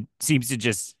and seems to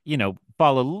just,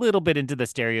 fall a little bit into the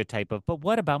stereotype of, but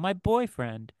what about my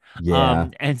boyfriend? yeah.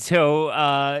 And so,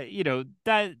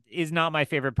 that is not my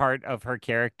favorite part of her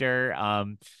character.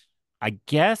 I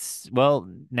guess, well,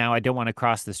 now I don't want to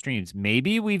cross the streams.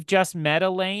 Maybe we've just met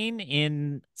Elaine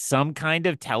in some kind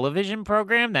of television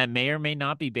program that may or may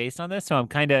not be based on this. So I'm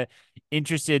kind of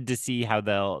interested to see how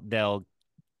they'll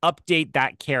update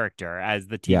that character, as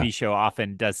the Yeah. TV show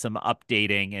often does some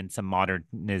updating and some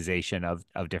modernization of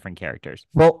different characters.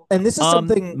 Well, and this is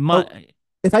something. My Oh,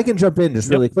 if I can jump in just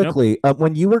Nope, really nope. quickly,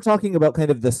 when you were talking about kind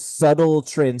of the subtle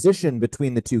transition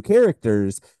between the two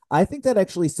characters, I think that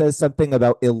actually says something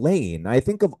about Elaine. I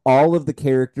think of all of the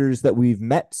characters that we've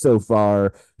met so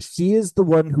far, she is the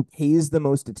one who pays the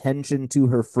most attention to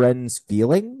her friend's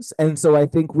feelings. And so I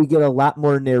think we get a lot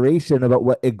more narration about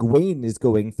what Egwene is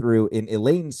going through in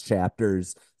Elaine's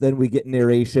chapters than we get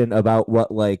narration about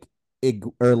what like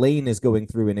Elaine is going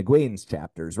through in Egwene's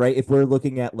chapters, right? If we're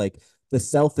looking at like the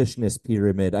selfishness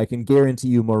pyramid, I can guarantee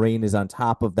you Moraine is on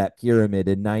top of that pyramid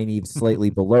and Nynaeve slightly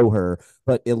below her,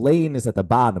 but Elaine is at the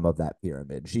bottom of that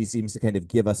pyramid. She seems to kind of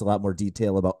give us a lot more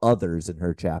detail about others in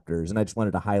her chapters. And I just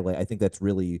wanted to highlight, I think that's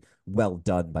really well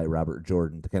done by Robert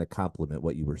Jordan to kind of complement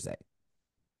what you were saying.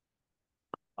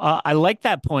 I like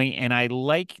that point, and I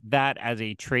like that as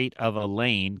a trait of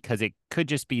Elaine, because it could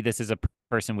just be this is a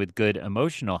person with good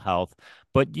emotional health.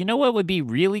 But you know what would be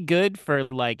really good for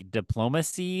like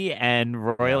diplomacy and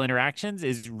Yeah. royal interactions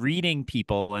is reading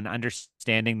people and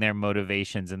understanding their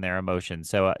motivations and their emotions.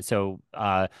 So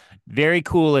very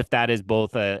cool if that is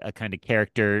both a kind of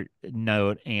character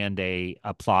note and a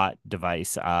plot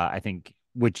device. I think,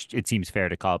 which it seems fair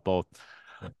to call it both.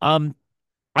 Yeah. Um,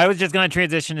 I was just going to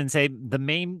transition and say the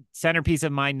main centerpiece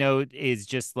of my note is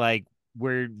just like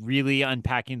we're really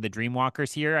unpacking the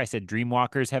Dreamwalkers here. I said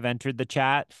Dreamwalkers have entered the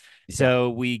chat. Yeah. So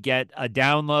we get a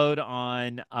download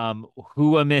on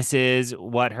who Amiss is,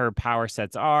 what her power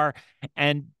sets are.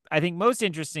 And I think most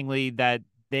interestingly, that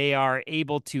they are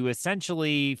able to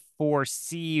essentially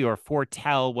foresee or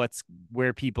foretell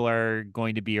where people are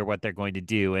going to be or what they're going to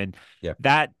do. And Yeah.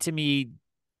 that to me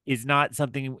is not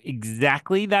something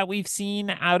exactly that we've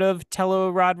seen out of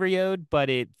Tello Rodriod, but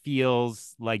it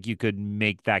feels like you could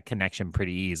make that connection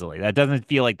pretty easily. That doesn't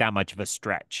feel like that much of a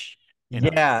stretch, in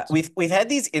other Yeah, words. we've had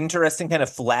these interesting kind of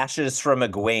flashes from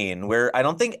Egwene where I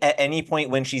don't think at any point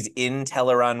when she's in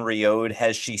Teleron Riode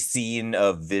has she seen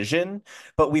a vision,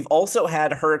 but we've also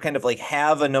had her kind of like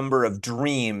have a number of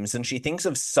dreams and she thinks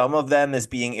of some of them as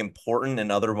being important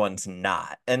and other ones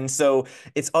not. And so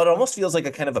it almost feels like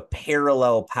a kind of a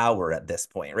parallel power at this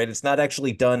point, right? It's not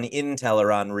actually done in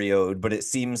Teleron Riode, but it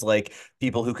seems like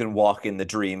people who can walk in the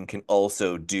dream can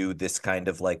also do this kind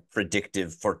of like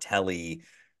predictive foretelly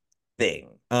thing.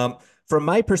 From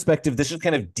my perspective, this just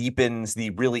kind of deepens the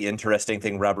really interesting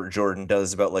thing Robert Jordan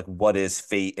does about like what is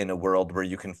fate in a world where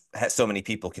you can so many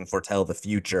people can foretell the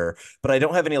future. But I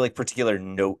don't have any like particular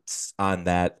notes on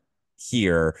that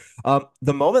here.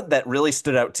 The moment that really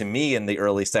stood out to me in the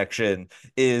early section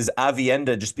is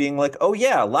Avienda just being like, "Oh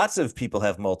yeah, lots of people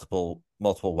have multiple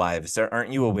wives.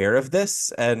 Aren't you aware of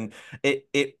this?" And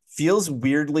it feels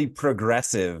weirdly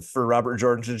progressive for Robert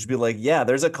Jordan to just be like, yeah,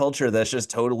 there's a culture that's just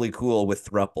totally cool with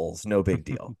thruples, no big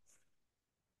deal.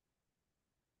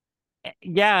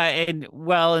 Yeah, and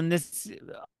well, and this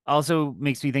also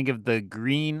makes me think of the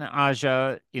Green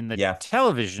Aja in the Yeah,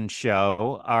 television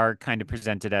show are kind of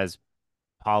presented as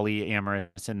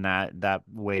polyamorous in that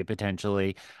way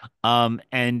potentially.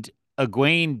 And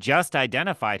Egwene just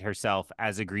identified herself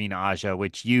as a Green Aja,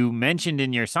 which you mentioned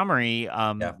in your summary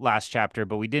yeah, last chapter,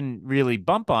 but we didn't really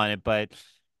bump on it. But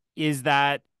is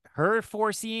that her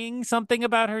foreseeing something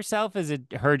about herself? Is it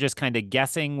her just kind of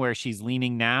guessing where she's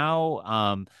leaning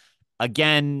now?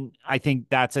 Again, I think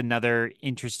that's another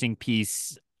interesting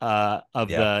piece of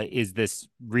yeah. the is this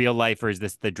real life or is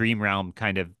this the dream realm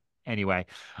kind of anyway.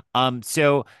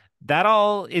 So that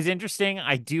all is interesting.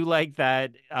 I do like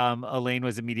that Elaine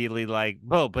was immediately like,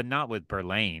 "Whoa, but not with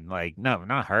Berlane. Like, no,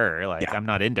 not her. Like, Yeah. I'm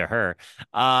not into her."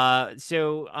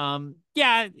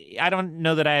 Yeah, I don't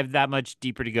know that I have that much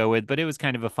deeper to go with, but it was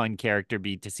kind of a fun character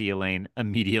beat to see Elaine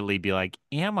immediately be like,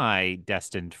 "Am I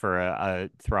destined for a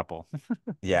thruple?"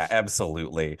 Yeah,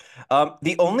 absolutely.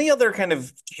 The only other kind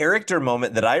of character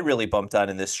moment that I really bumped on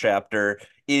in this chapter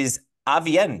is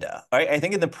Avienda. I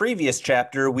think in the previous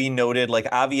chapter we noted like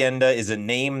Avienda is a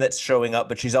name that's showing up,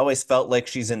 but she's always felt like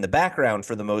she's in the background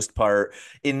for the most part.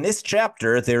 In this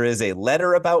chapter, there is a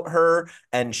letter about her,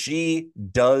 and she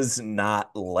does not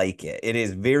like it. It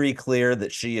is very clear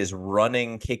that she is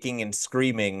running, kicking, and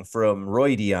screaming from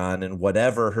Roydion and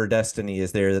whatever her destiny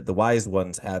is there that the wise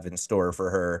ones have in store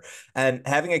for her. And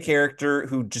having a character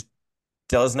who just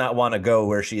does not want to go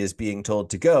where she is being told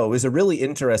to go is a really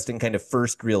interesting kind of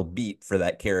first real beat for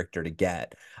that character to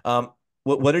get.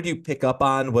 What did you pick up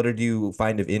on? What did you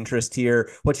find of interest here?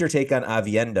 What's your take on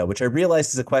Avienda, which I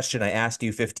realize is a question I asked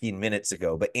you 15 minutes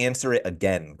ago, but answer it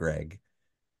again, Greg.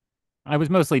 I was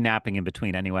mostly napping in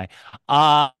between anyway.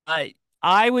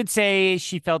 I would say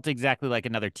she felt exactly like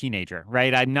another teenager,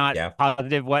 right? I'm not Yeah.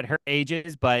 positive what her age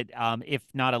is, but if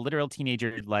not a literal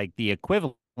teenager, like the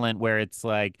equivalent where it's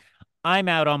like, I'm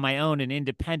out on my own and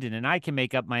independent and I can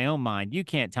make up my own mind. You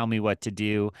can't tell me what to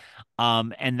do.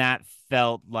 And that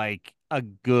felt like a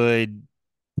good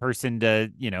person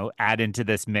to, add into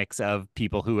this mix of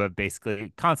people who have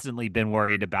basically constantly been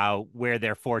worried about where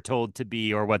they're foretold to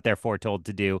be or what they're foretold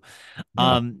to do.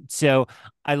 Yeah. So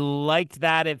I liked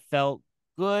that. It felt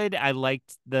good. I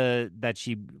liked the that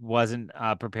she wasn't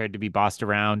prepared to be bossed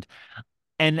around.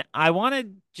 And I want to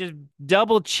just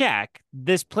double check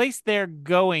this place they're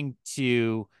going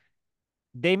to.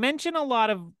 They mention a lot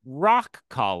of rock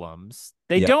columns.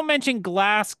 They Yep. don't mention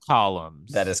glass That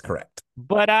columns, is correct.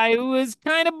 but I was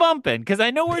kind of bumping because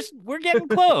I know we're getting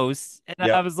close, and I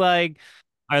Yep. was like,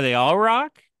 "Are they all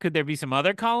rock? Could there be some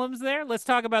other columns there? Let's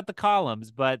talk about the columns."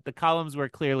 But the columns were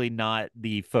clearly not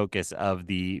the focus of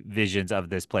the visions of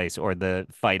this place or the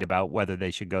fight about whether they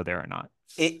should go there or not.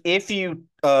 If you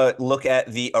look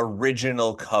at the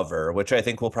original cover, which I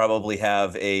think we'll probably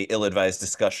have a ill-advised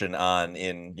discussion on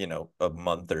in, a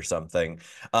month or something,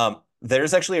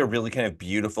 there's actually a really kind of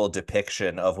beautiful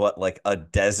depiction of what like a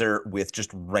desert with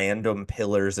just random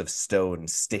pillars of stone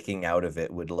sticking out of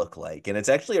it would look like. And it's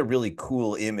actually a really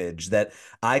cool image that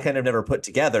I kind of never put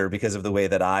together because of the way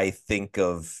that I think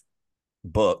of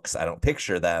books. I don't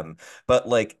picture them, but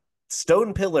like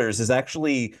stone pillars is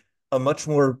actually a much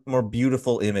more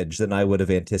beautiful image than I would have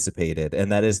anticipated,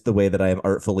 and that is the way that I am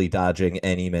artfully dodging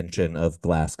any mention of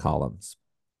glass columns.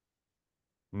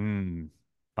 Hmm,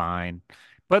 fine.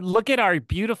 But look at our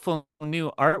beautiful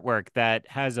new artwork that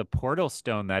has a portal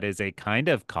stone that is a kind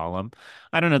of column.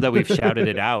 I don't know that we've shouted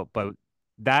it out, but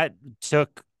that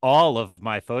took all of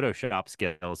my Photoshop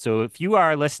skills. So if you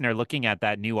are a listener looking at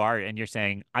that new art and you're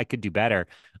saying, I could do better,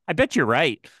 I bet you're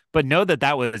right. But know that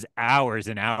that was hours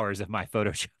and hours of my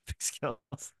Photoshop skills.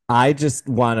 I just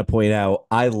want to point out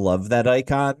I love that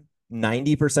icon.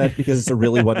 90% because it's a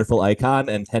really wonderful icon,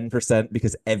 and 10%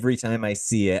 because every time I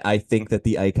see it, I think that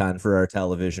the icon for our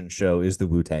television show is the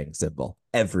Wu-Tang symbol.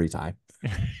 Every time.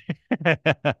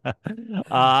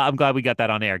 I'm glad we got that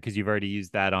on air because you've already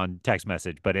used that on text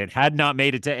message, but it had not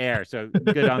made it to air. So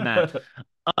good on that.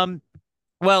 Um,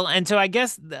 well, and so I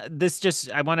guess this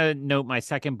just, I want to note my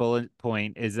second bullet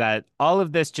point is that all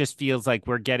of this just feels like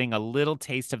we're getting a little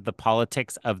taste of the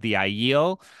politics of the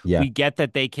Aiel. Yeah. We get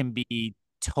that they can be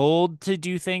told to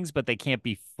do things, but they can't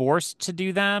be forced to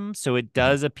do them. So it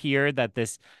does appear that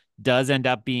this does end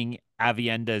up being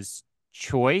Avienda's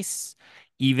choice,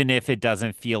 even if it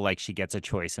doesn't feel like she gets a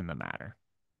choice in the matter.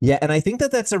 Yeah, and I think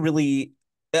that that's a really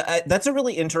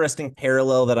interesting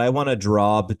parallel that I want to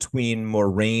draw between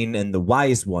Moraine and the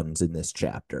wise ones in this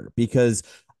chapter because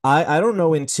I don't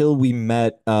know until we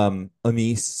met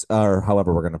Amis or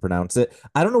however we're going to pronounce it.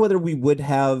 I don't know whether we would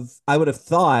have I would have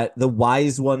thought the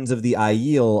wise ones of the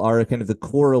Aiel are kind of the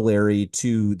corollary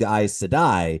to the Aes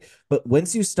Sedai, but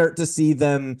once you start to see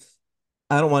them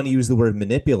I don't want to use the word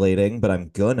manipulating, but I'm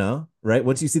gonna, right?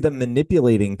 Once you see them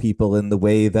manipulating people in the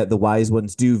way that the wise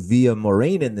ones do via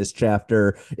Moraine in this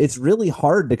chapter, it's really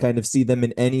hard to kind of see them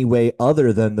in any way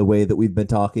other than the way that we've been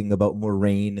talking about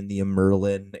Moraine and the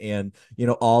Merlin and,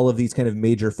 all of these kind of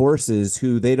major forces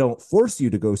who they don't force you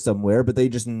to go somewhere, but they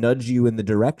just nudge you in the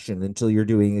direction until you're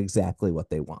doing exactly what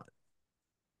they want.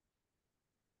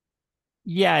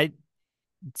 Yeah, it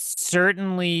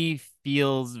certainly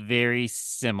feels very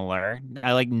similar.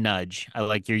 I like nudge. I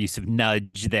like your use of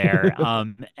nudge there.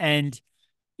 And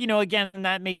again,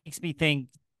 that makes me think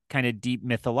kind of deep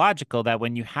mythological that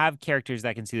when you have characters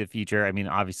that can see the future, I mean,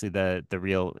 obviously the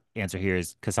real answer here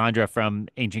is Cassandra from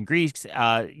ancient Greece.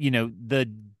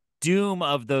 The doom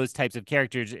of those types of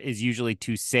characters is usually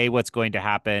to say what's going to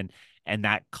happen, and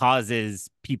that causes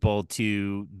people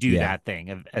to do Yeah. that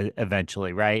thing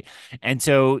eventually, right? And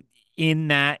so in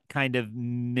that kind of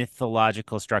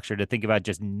mythological structure to think about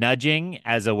just nudging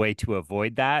as a way to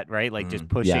avoid that, right? Like just Yeah.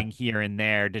 pushing here and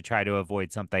there to try to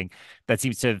avoid something that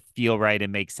seems to feel right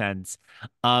and make sense.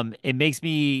 It makes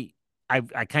me I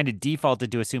kind of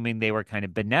defaulted to assuming they were kind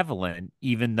of benevolent,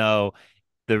 even though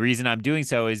the reason I'm doing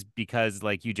so is because,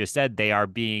 like you just said, they are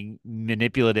being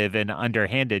manipulative and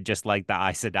underhanded, just like the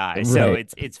Aes Sedai. So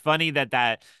Right. it's funny that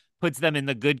that puts them in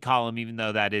the good column, even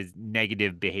though that is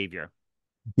negative behavior.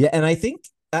 Yeah, and I think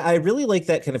I really like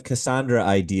that kind of Cassandra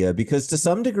idea because to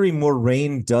some degree,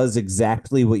 Moraine does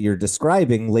exactly what you're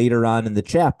describing later on in the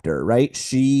chapter, right?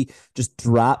 She just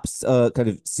drops a kind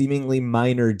of seemingly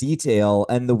minor detail,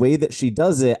 and the way that she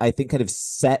does it, I think, kind of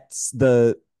sets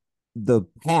the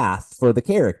path for the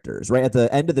characters, right? At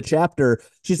the end of the chapter,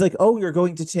 she's like, "Oh, you're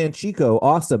going to Tanchico.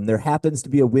 Awesome. There happens to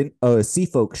be a sea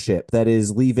folk ship that is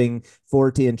leaving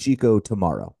for Tanchico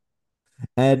tomorrow."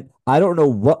 And I don't know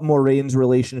what Moraine's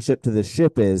relationship to the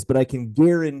ship is, but I can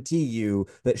guarantee you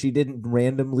that she didn't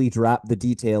randomly drop the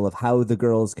detail of how the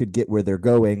girls could get where they're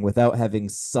going without having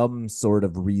some sort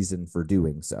of reason for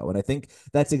doing so. And I think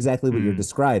that's exactly what you're Hmm.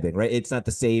 describing, right? It's not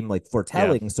the same like Yeah.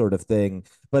 foretelling sort of thing,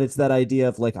 but it's that idea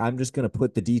of like, I'm just going to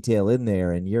put the detail in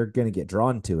there and you're going to get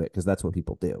drawn to it because that's what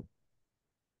people do.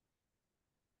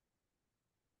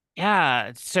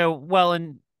 Yeah. So, well,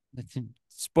 and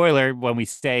spoiler when we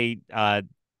say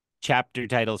chapter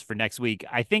titles for next week,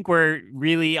 I think we're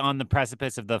really on the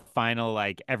precipice of the final,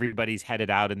 like everybody's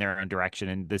headed out in their own direction.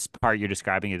 And this part you're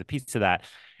describing is a piece of that.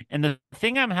 And the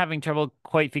thing I'm having trouble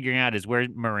quite figuring out is where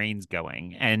Moraine's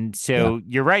going. And Yeah. so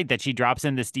you're right that she drops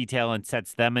in this detail and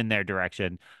sets them in their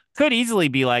direction. Could easily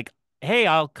be like, hey,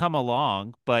 I'll come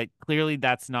along, but clearly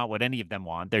that's not what any of them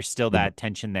want. There's still Yeah. that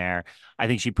tension there. I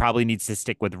think she probably needs to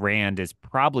stick with Rand is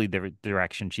probably the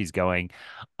direction she's going.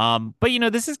 But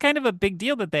this is kind of a big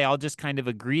deal that they all just kind of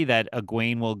agree that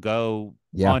Egwene will go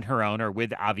Yeah. on her own or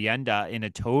with Avienda in a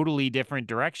totally different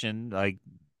direction, like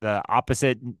the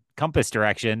opposite compass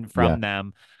direction Yeah. from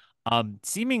them,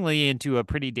 seemingly into a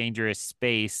pretty dangerous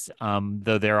space,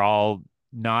 though they're all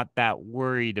not that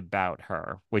worried about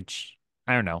her, which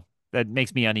I don't know. That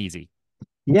makes me uneasy.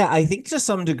 Yeah, I think to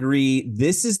some degree,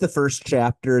 this is the first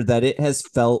chapter that it has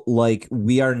felt like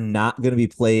we are not going to be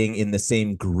playing in the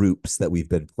same groups that we've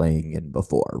been playing in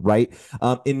before, right?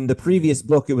 In the previous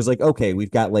book, it was like, okay,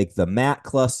 we've got like the Matt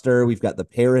cluster, we've got the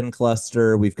Perrin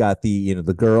cluster, we've got the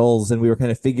girls, and we were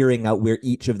kind of figuring out where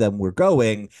each of them were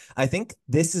going. I think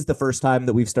this is the first time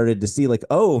that we've started to see like,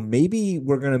 oh, maybe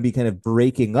we're going to be kind of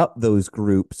breaking up those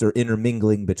groups or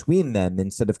intermingling between them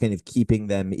instead of kind of keeping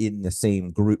them in the same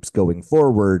groups going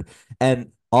forward.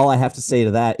 And all I have to say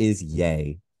to that is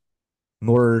yay.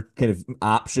 More kind of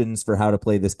options for how to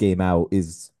play this game out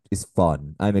is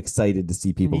fun. I'm excited to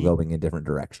see people going in different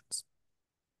directions.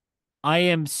 I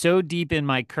am so deep in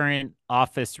my current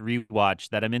Office rewatch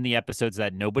that I'm in the episodes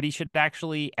that nobody should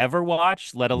actually ever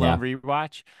watch, let alone Yeah.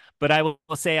 rewatch. But I will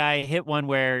say I hit one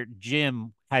where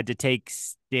Jim had to take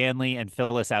Stanley and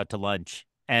Phyllis out to lunch,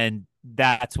 and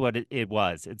that's what it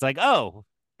was. It's like, oh,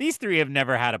 these three have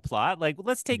never had a plot. Like,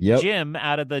 let's take Yep. Jim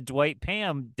out of the Dwight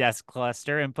Pam desk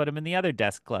cluster and put him in the other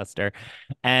desk cluster.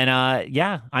 And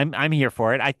yeah, I'm here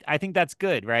for it. I think that's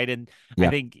good, right? And I Yeah.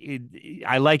 think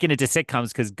I liken it to sitcoms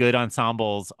because good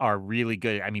ensembles are really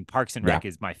good. I mean, Parks and Yeah. Rec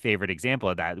is my favorite example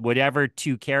of that. Whatever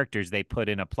two characters they put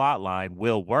in a plot line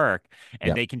will work, and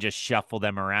Yeah. they can just shuffle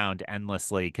them around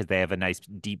endlessly because they have a nice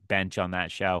deep bench on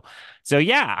that show. So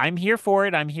yeah, I'm here for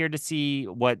it. I'm here to see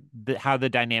how the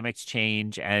dynamics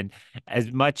change, and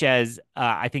as much as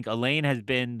I think Elaine has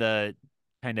been the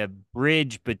kind of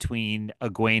bridge between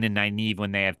Egwene and Nynaeve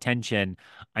when they have tension,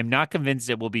 I'm not convinced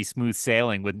it will be smooth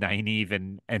sailing with Nynaeve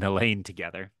and Elaine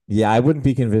together. Yeah, I wouldn't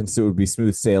be convinced it would be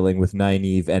smooth sailing with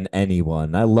Nynaeve and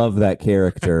anyone. I love that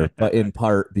character, but in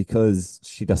part because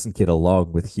she doesn't get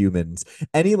along with humans.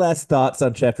 Any last thoughts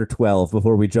on chapter 12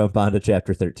 before we jump on to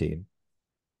chapter 13?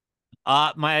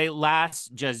 My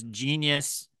last just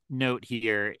genius note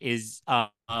here is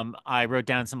I wrote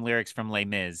down some lyrics from Les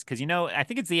Mis because I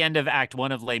think it's the end of Act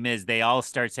One of Les Mis. They all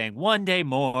start saying "One day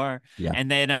more," Yeah. and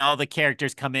then all the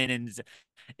characters come in, and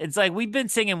it's like we've been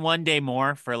singing "One Day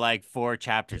More" for like four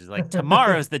chapters. It's like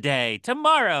tomorrow's the day.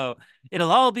 Tomorrow,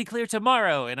 it'll all be clear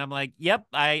tomorrow. And I'm like, yep,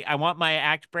 I want my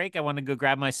act break. I want to go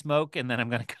grab my smoke, and then I'm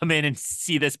gonna come in and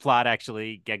see this plot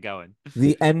actually get going.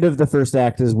 The end of the first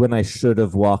act is when I should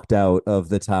have walked out of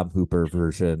the Tom Hooper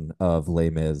version of Les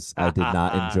Mis. I did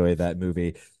not enjoy that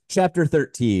movie. Chapter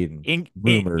 13,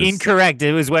 rumors. Incorrect.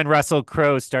 It was when Russell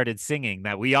Crowe started singing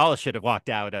that we all should have walked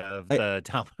out of I, the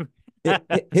Tom.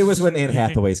 it was when Anne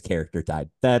Hathaway's character died.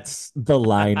 That's the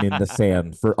line in the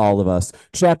sand for all of us.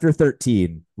 Chapter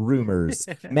 13, rumors.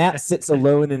 Matt sits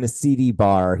alone in a seedy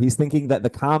bar. He's thinking that the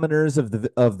commoners of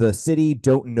the city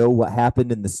don't know what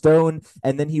happened in the stone,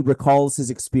 and then he recalls his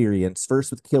experience,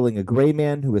 first with killing a gray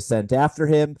man who was sent after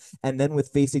him, and then with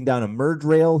facing down a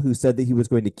merdrail who said that he was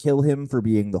going to kill him for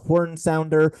being the horn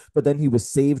sounder, but then he was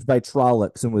saved by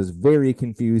Trollocs and was very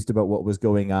confused about what was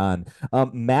going on.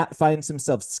 Matt finds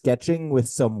himself sketching with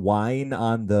some wine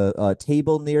on the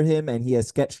table near him, and he has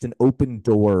sketched an open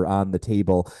door on the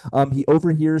table. He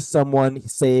overhears someone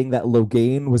saying that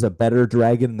Logain was a better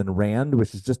dragon than Rand,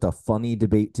 which is just a funny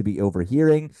debate to be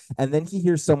overhearing. And then he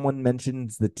hears someone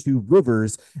mentions the two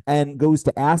rivers and goes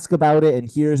to ask about it and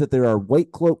hears that there are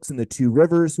white cloaks in the two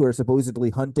rivers who are supposedly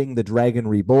hunting the dragon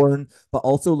reborn, but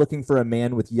also looking for a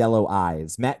man with yellow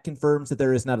eyes. Matt confirms that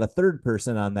there is not a third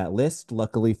person on that list.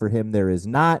 Luckily for him, there is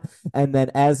not. And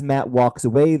then as Matt walks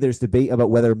away, there's debate about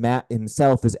whether Matt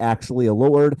himself is actually a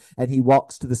lord, and he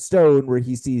walks to the stone where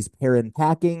he sees Perrin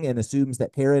packing and assumes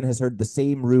that Perrin has heard the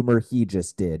same rumor he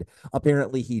just did.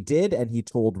 Apparently he did, and he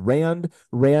told Rand.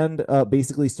 Rand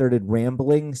basically started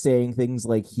rambling, saying things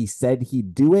like he said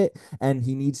he'd do it, and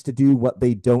he needs to do what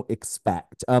they don't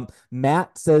expect.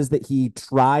 Matt says that he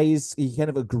kind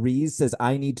of agrees, says,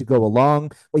 I need to go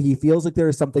along, but he feels like there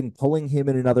is something pulling him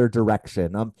in another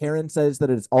direction. Perrin says that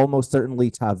it's almost certainly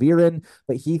Tavir Viren,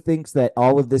 but he thinks that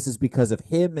all of this is because of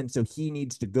him, and so he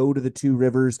needs to go to the Two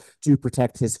Rivers to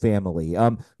protect his family.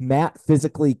 Matt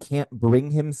physically can't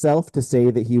bring himself to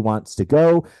say that he wants to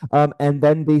go, and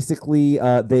then basically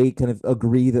they kind of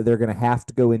agree that they're going to have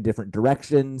to go in different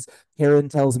directions. Perrin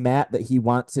tells Matt that he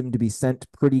wants him to be sent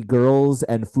pretty girls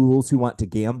and fools who want to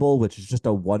gamble, which is just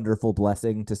a wonderful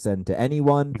blessing to send to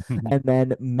anyone. And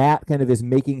then Matt kind of is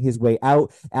making his way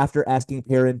out after asking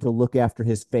Perrin to look after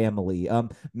his family.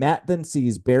 Matt then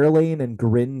sees Berlane and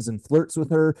grins and flirts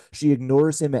with her. She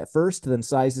ignores him at first, then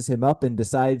sizes him up and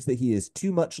decides that he is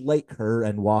too much like her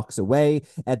and walks away.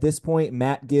 At this point,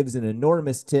 Matt gives an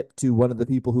enormous tip to one of the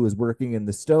people who is working in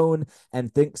the stone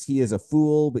and thinks he is a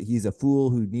fool, but he's a fool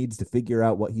who needs to figure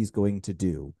out what he's going to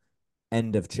do.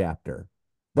 End of chapter.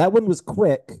 That one was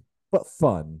quick, but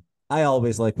fun. I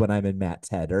always like when I'm in Matt's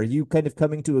head. Are you kind of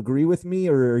coming to agree with me,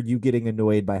 or are you getting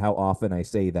annoyed by how often I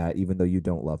say that, even though you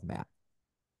don't love Matt?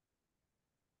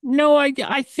 No, I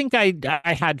think I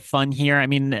had fun here. I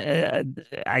mean,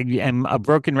 I am a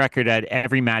broken record at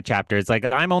every Matt chapter. It's like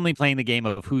I'm only playing the game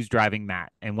of who's driving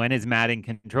Matt and when is Matt in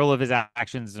control of his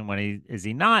actions and when is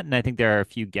he not. And I think there are a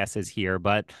few guesses here,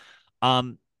 but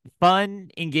um, fun,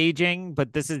 engaging.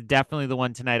 But this is definitely the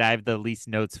one tonight I have the least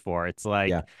notes for. It's Yeah.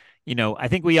 like, I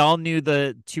think we all knew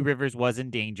the Two Rivers was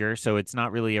in danger, so it's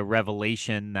not really a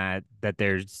revelation that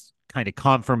there's kind of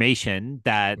confirmation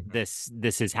that Mhm.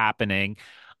 this is happening.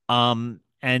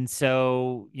 And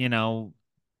so,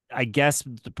 I guess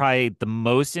probably the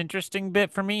most interesting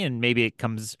bit for me, and maybe it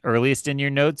comes earliest in your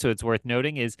notes, so it's worth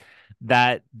noting, is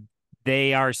that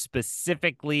they are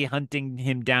specifically hunting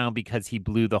him down because he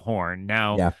blew the horn.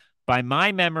 Now, Yeah, by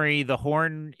my memory, the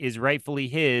horn is rightfully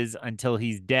his until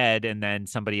he's dead, and then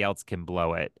somebody else can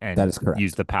blow it that and is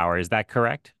use correct. the power. Is that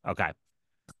correct? Okay.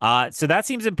 So that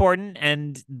seems important,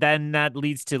 and then that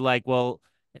leads to like, well,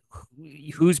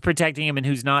 who's protecting him and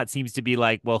who's not seems to be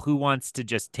like, well, who wants to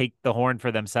just take the horn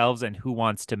for themselves and who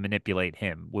wants to manipulate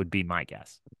him would be my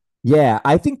guess. Yeah,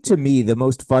 I think to me, the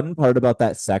most fun part about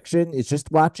that section is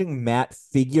just watching Matt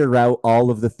figure out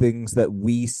all of the things that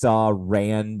we saw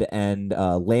Rand and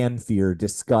Lanfear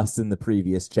discuss in the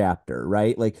previous chapter,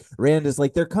 right? Like, Rand is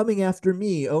like, they're coming after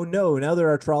me. Oh no, now there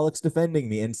are Trollocs defending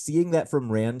me. And seeing that from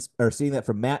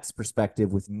Matt's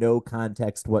perspective with no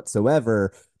context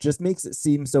whatsoever just makes it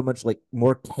seem so much like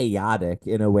more chaotic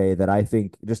in a way that I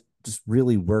think just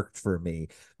really worked for me.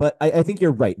 But I think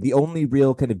you're right. The only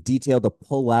real kind of detail to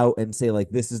pull out and say, like,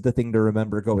 this is the thing to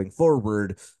remember going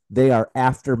forward, they are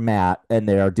after Matt and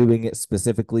they are doing it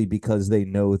specifically because they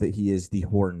know that he is the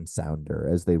horn sounder,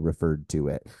 as they referred to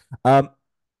it. Um,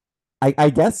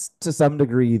 I guess to some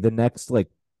degree, the next like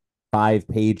 5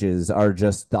 pages are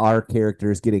just our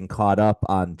characters getting caught up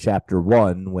on chapter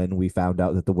 1 when we found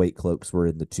out that the White Cloaks were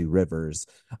in the Two Rivers.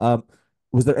 Um,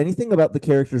 was there anything about the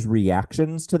characters'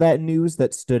 reactions to that news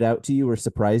that stood out to you or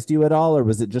surprised you at all, or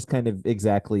was it just kind of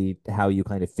exactly how you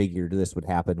kind of figured this would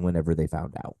happen whenever they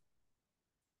found out?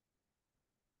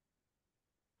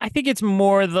 I think it's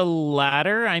more the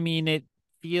latter. I mean, it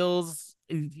feels.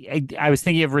 I was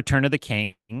thinking of Return of the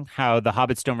King, how the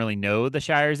hobbits don't really know the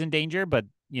Shire's in danger, but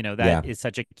that Yeah, is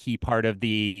such a key part of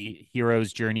the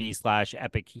hero's journey slash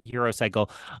epic hero cycle.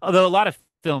 Although a lot of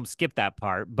films skip that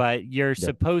part, but you're yeah,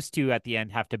 supposed to at the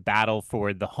end have to battle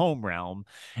for the home realm,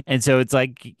 and so it's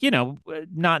like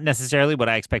not necessarily what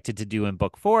I expected to do in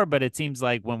book 4, but it seems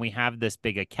like when we have this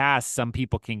big a cast, some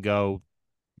people can go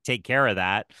take care of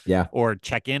that yeah. or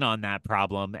check in on that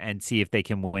problem and see if they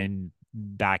can win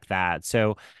back that.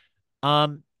 So,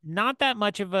 not that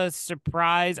much of a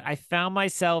surprise. I found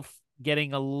myself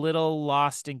getting a little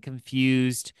lost and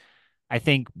confused. I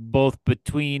think both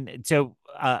between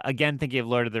again thinking of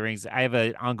Lord of the Rings, I have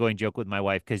an ongoing joke with my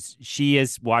wife because she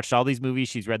has watched all these movies,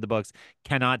 she's read the books,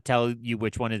 cannot tell you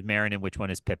which one is Merrin and which one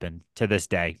is Pippin to this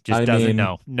day. Just I doesn't mean,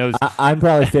 know. Knows. I'm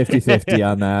probably 50-50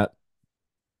 on that.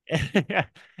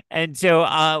 And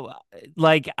so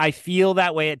like I feel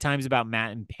that way at times about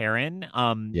Matt and Perrin.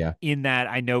 Yeah. In that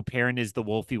I know Perrin is the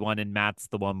wolfy one and Matt's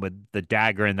the one with the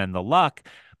dagger and then the luck.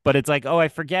 But it's like, oh, I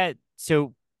forget.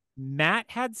 So Matt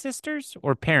had sisters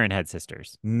or Perrin had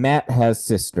sisters? Matt has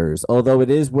sisters, although it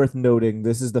is worth noting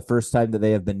this is the first time that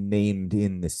they have been named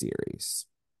in the series.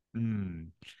 Mm.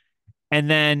 And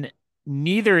then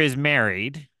neither is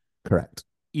married, Correct.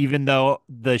 even though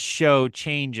the show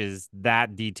changes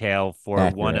that detail for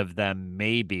one Accurate. of them,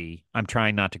 maybe. I'm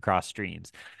trying not to cross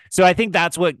streams. So I think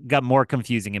that's what got more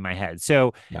confusing in my head.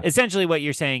 So Yeah. essentially, what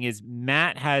you're saying is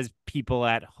Matt has people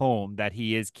at home that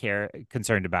he is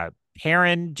concerned about.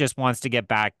 Perrin just wants to get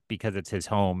back because it's his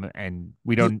home, and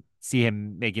we He don't. see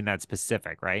him making that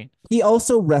specific, right? He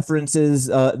also references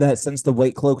that since the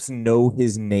White Cloaks know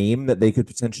his name, that they could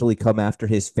potentially come after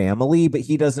his family, but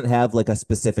he doesn't have like a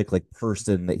specific like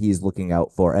person that he's looking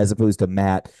out for, as opposed to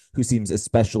Matt, who seems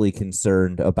especially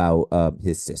concerned about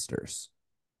his sisters.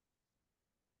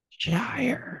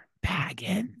 Shire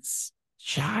Baggins.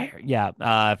 Shire.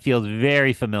 Yeah, feels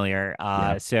very familiar.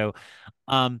 Yeah.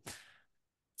 Um,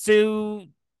 so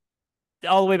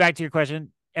all the way back to your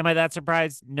question, am I that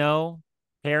surprised? No.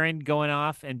 Perrin going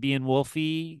off and being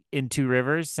Wolfie in Two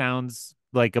Rivers sounds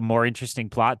like a more interesting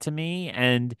plot to me.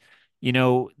 And,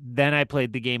 then I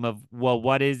played the game of, well,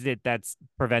 what is it that's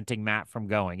preventing Matt from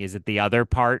going? Is it the other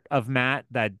part of Matt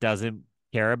that doesn't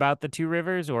care about the Two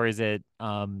Rivers, or is it,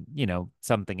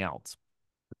 something else?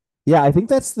 Yeah, I think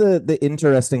that's the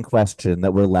interesting question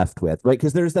that we're left with, right?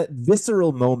 Because there's that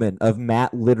visceral moment of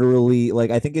Matt literally, like,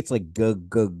 I think it's like guh,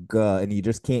 guh, guh, and you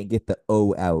just can't get the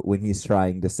O out when he's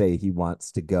trying to say he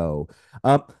wants to go.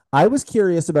 I was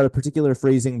curious about a particular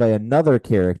phrasing by another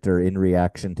character in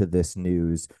reaction to this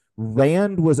news.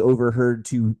 Rand was overheard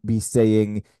to be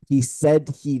saying he said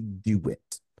he'd do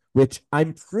it, which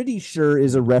I'm pretty sure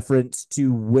is a reference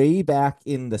to way back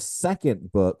in the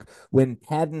second book when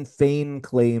Padden Fane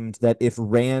claimed that if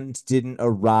Rand didn't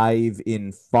arrive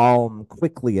in Falm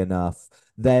quickly enough,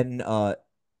 then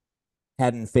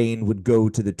Padden Fane would go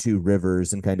to the Two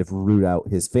Rivers and kind of root out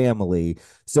his family.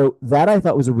 So that I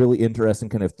thought was a really interesting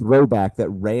kind of throwback that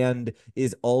Rand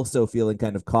is also feeling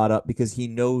kind of caught up because he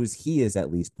knows he is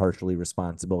at least partially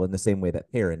responsible in the same way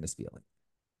that Perrin is feeling.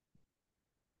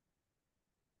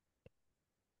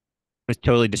 Was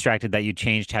totally distracted that you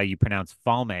changed how you pronounce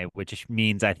Falme, which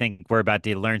means I think we're about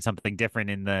to learn something different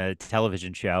in the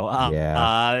television show.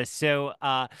 Yeah.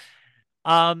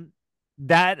 Um,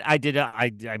 that I did.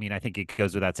 I mean, I think it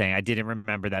goes without saying. I didn't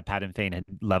remember that Padden Fane had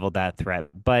leveled that threat,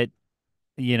 but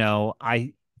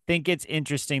I think it's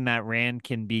interesting that Rand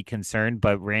can be concerned,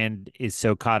 but Rand is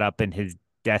so caught up in his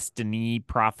destiny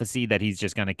prophecy that he's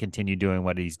just going to continue doing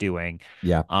what he's doing.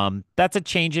 Yeah. That's a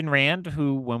change in Rand,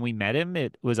 who, when we met him,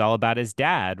 it was all about his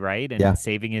dad, right? Yeah. And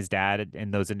saving his dad in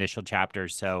those initial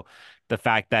chapters. So the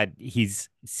fact that he's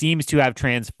seems to have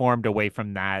transformed away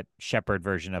from that shepherd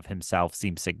version of himself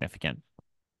seems significant.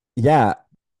 Yeah.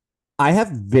 I have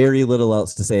very little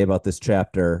else to say about this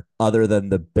chapter other than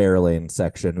the Bearlane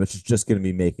section, which is just going to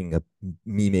be making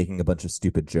a bunch of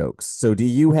stupid jokes. So, do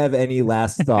you have any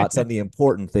last thoughts on the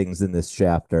important things in this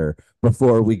chapter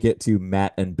before we get to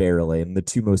Matt and Bearlane, the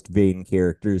two most vain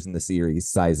characters in the series,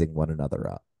 sizing one another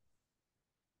up?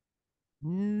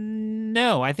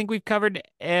 No, I think we've covered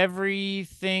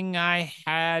everything I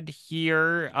had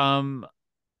here.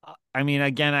 I mean,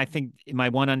 again, I think my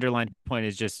one underlined point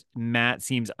is just Matt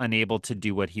seems unable to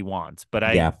do what he wants, but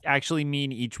I Yeah, actually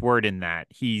mean each word in that.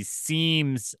 He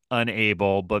seems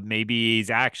unable, but maybe he's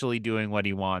actually doing what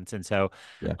he wants. And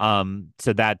yeah.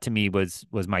 so that to me was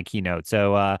my keynote.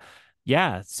 So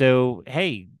yeah, so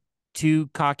hey, two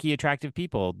cocky, attractive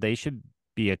people, they should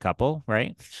be a couple,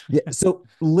 right? Yeah. So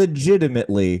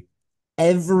legitimately,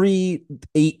 every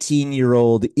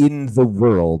 18-year-old in the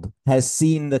world has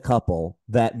seen the couple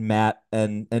that Matt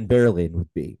and Berlin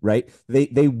would be, right?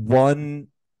 They won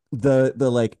the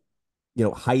like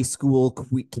high school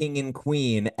king and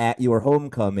queen at your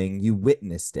homecoming. You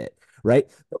witnessed it, right?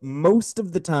 But most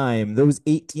of the time, those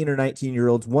 18 or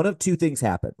 19-year-olds, one of two things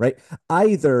happen, right?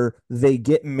 Either they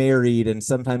get married and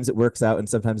sometimes it works out and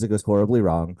sometimes it goes horribly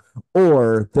wrong,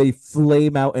 or they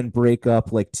flame out and break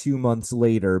up like 2 months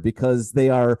later because they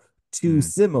are too Mm.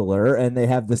 similar and they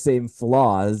have the same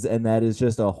flaws, and that is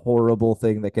just a horrible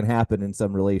thing that can happen in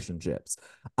some relationships.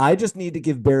 I just need to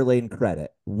give Bear Lane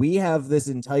credit. We have this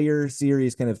entire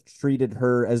series kind of treated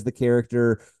her as the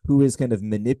character who is kind of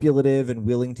manipulative and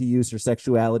willing to use her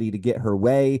sexuality to get her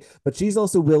way, but she's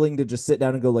also willing to just sit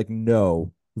down and go like,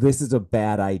 no, this is a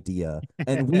bad idea.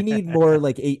 And we need more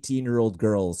like 18-year-old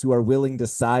girls who are willing to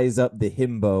size up the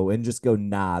himbo and just go,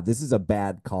 nah, this is a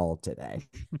bad call today.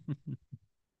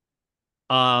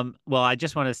 Well, I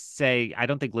just want to say I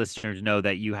don't think listeners know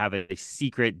that you have a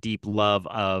secret deep love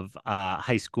of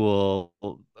high school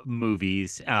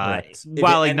movies, Correct.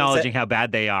 while acknowledging how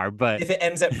bad they are. But If it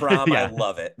ends at prom, I yeah.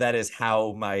 love it. That is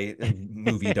how my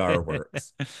movie dar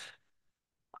works.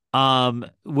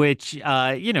 Which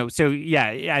so yeah,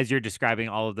 as you're describing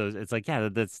all of those, it's like, yeah,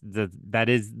 that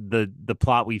is the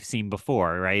plot we've seen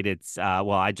before, right? It's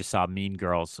well, I just saw Mean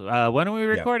Girls. When are we Yeah.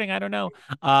 recording? I don't know.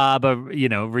 But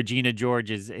Regina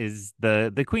George is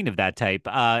the queen of that type.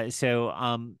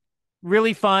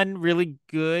 Really fun, really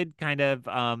good, kind of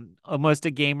almost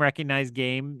a game recognized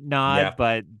game nod,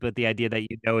 Yeah. but the idea that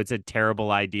it's a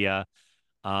terrible idea.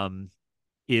 Um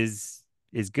is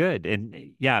good.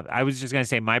 And yeah, I was just gonna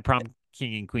say my prom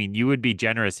king and queen. You would be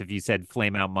generous if you said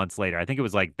flame out months later. I think it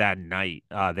was like that night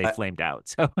they flamed out.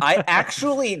 So I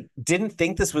actually didn't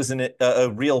think this was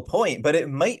a real point, but it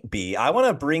might be. I want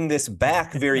to bring this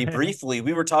back very briefly.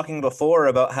 We were talking before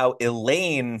about how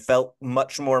Elaine felt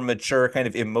much more mature, kind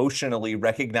of emotionally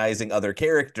recognizing other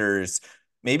characters.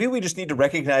 Maybe we just need to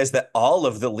recognize that all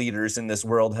of the leaders in this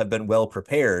world have been well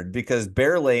prepared, because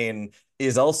Bearlane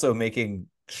is also making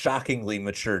shockingly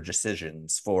mature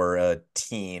decisions for a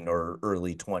teen or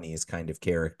early 20s kind of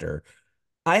character.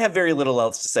 I have very little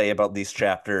else to say about these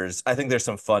chapters. I think there's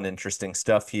some fun, interesting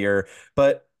stuff here,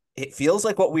 but it feels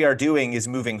like what we are doing is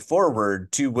moving forward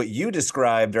to what you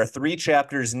described are 3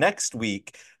 chapters next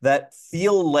week that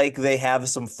feel like they have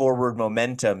some forward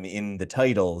momentum in the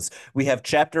titles. We have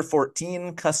chapter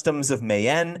 14, Customs of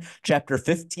Mayenne, chapter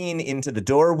 15, Into the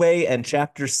Doorway, and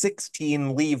chapter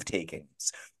 16, Leave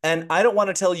Takings. And I don't want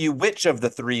to tell you which of the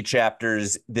 3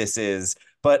 chapters this is,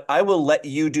 but I will let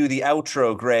you do the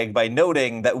outro, Greg, by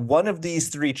noting that one of these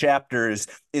 3 chapters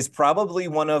is probably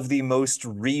one of the most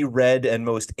reread and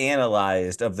most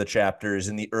analyzed of the chapters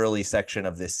in the early section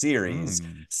of this series.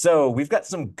 So we've got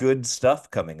some good stuff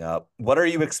coming up. What are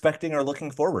you expecting or looking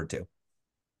forward to?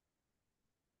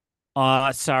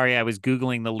 Sorry, I was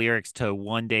Googling the lyrics to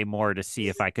One Day More to see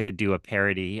if I could do a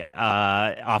parody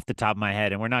off the top of my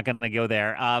head, and we're not gonna go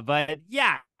there. But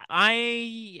yeah,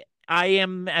 I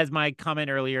am, as my comment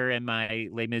earlier in my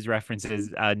Les Mis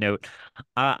references note,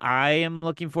 I am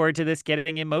looking forward to this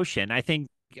getting emotion. I think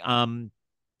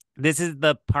this is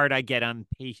the part I get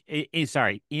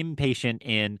impatient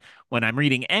in when I'm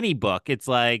reading any book. It's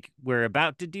like, we're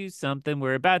about to do something,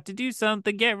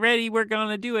 get ready, we're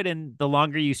gonna do it. And the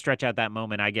longer you stretch out that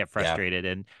moment, I get frustrated.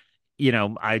 And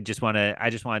I just want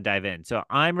to dive in. So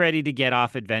I'm ready to get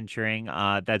off adventuring.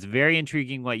 That's very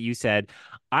intriguing what you said.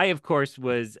 I, of course,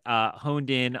 was honed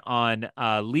in on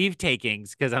leave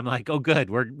takings, because I'm like, oh, good,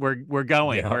 we're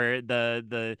going. Yeah. We're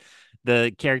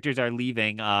the characters are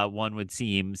leaving, one would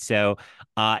seem. So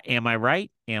am I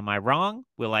right? Am I wrong?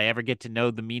 Will I ever get to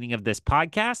know the meaning of this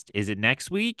podcast? Is it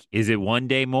next week? Is it one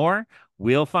day more?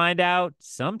 We'll find out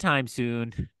sometime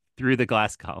soon through the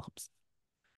glass columns.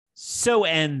 So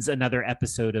ends another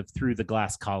episode of Through the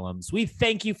Glass Columns. We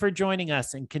thank you for joining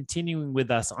us and continuing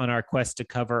with us on our quest to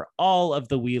cover all of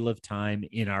the Wheel of Time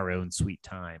in our own sweet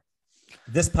time.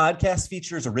 This podcast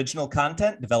features original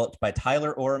content developed by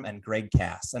Tylor Orm and Greg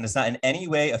Cass, and is not in any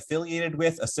way affiliated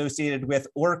with, associated with,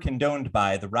 or condoned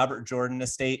by the Robert Jordan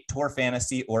Estate, Tor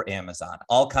Fantasy, or Amazon.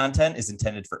 All content is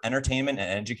intended for entertainment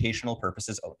and educational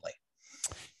purposes only.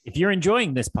 If you're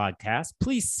enjoying this podcast,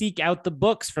 please seek out the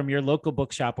books from your local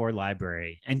bookshop or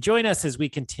library and join us as we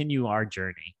continue our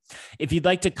journey. If you'd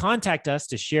like to contact us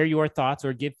to share your thoughts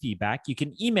or give feedback, you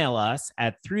can email us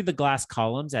at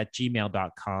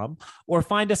throughtheglasscolumns@gmail.com or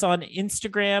find us on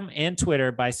Instagram and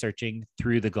Twitter by searching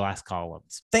Through the Glass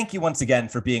Columns. Thank you once again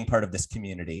for being part of this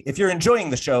community. If you're enjoying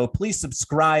the show, please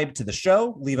subscribe to the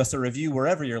show, leave us a review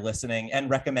wherever you're listening, and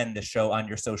recommend the show on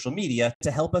your social media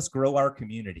to help us grow our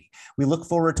community. We look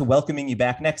forward to welcoming you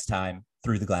back next time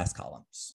through the Glass Columns.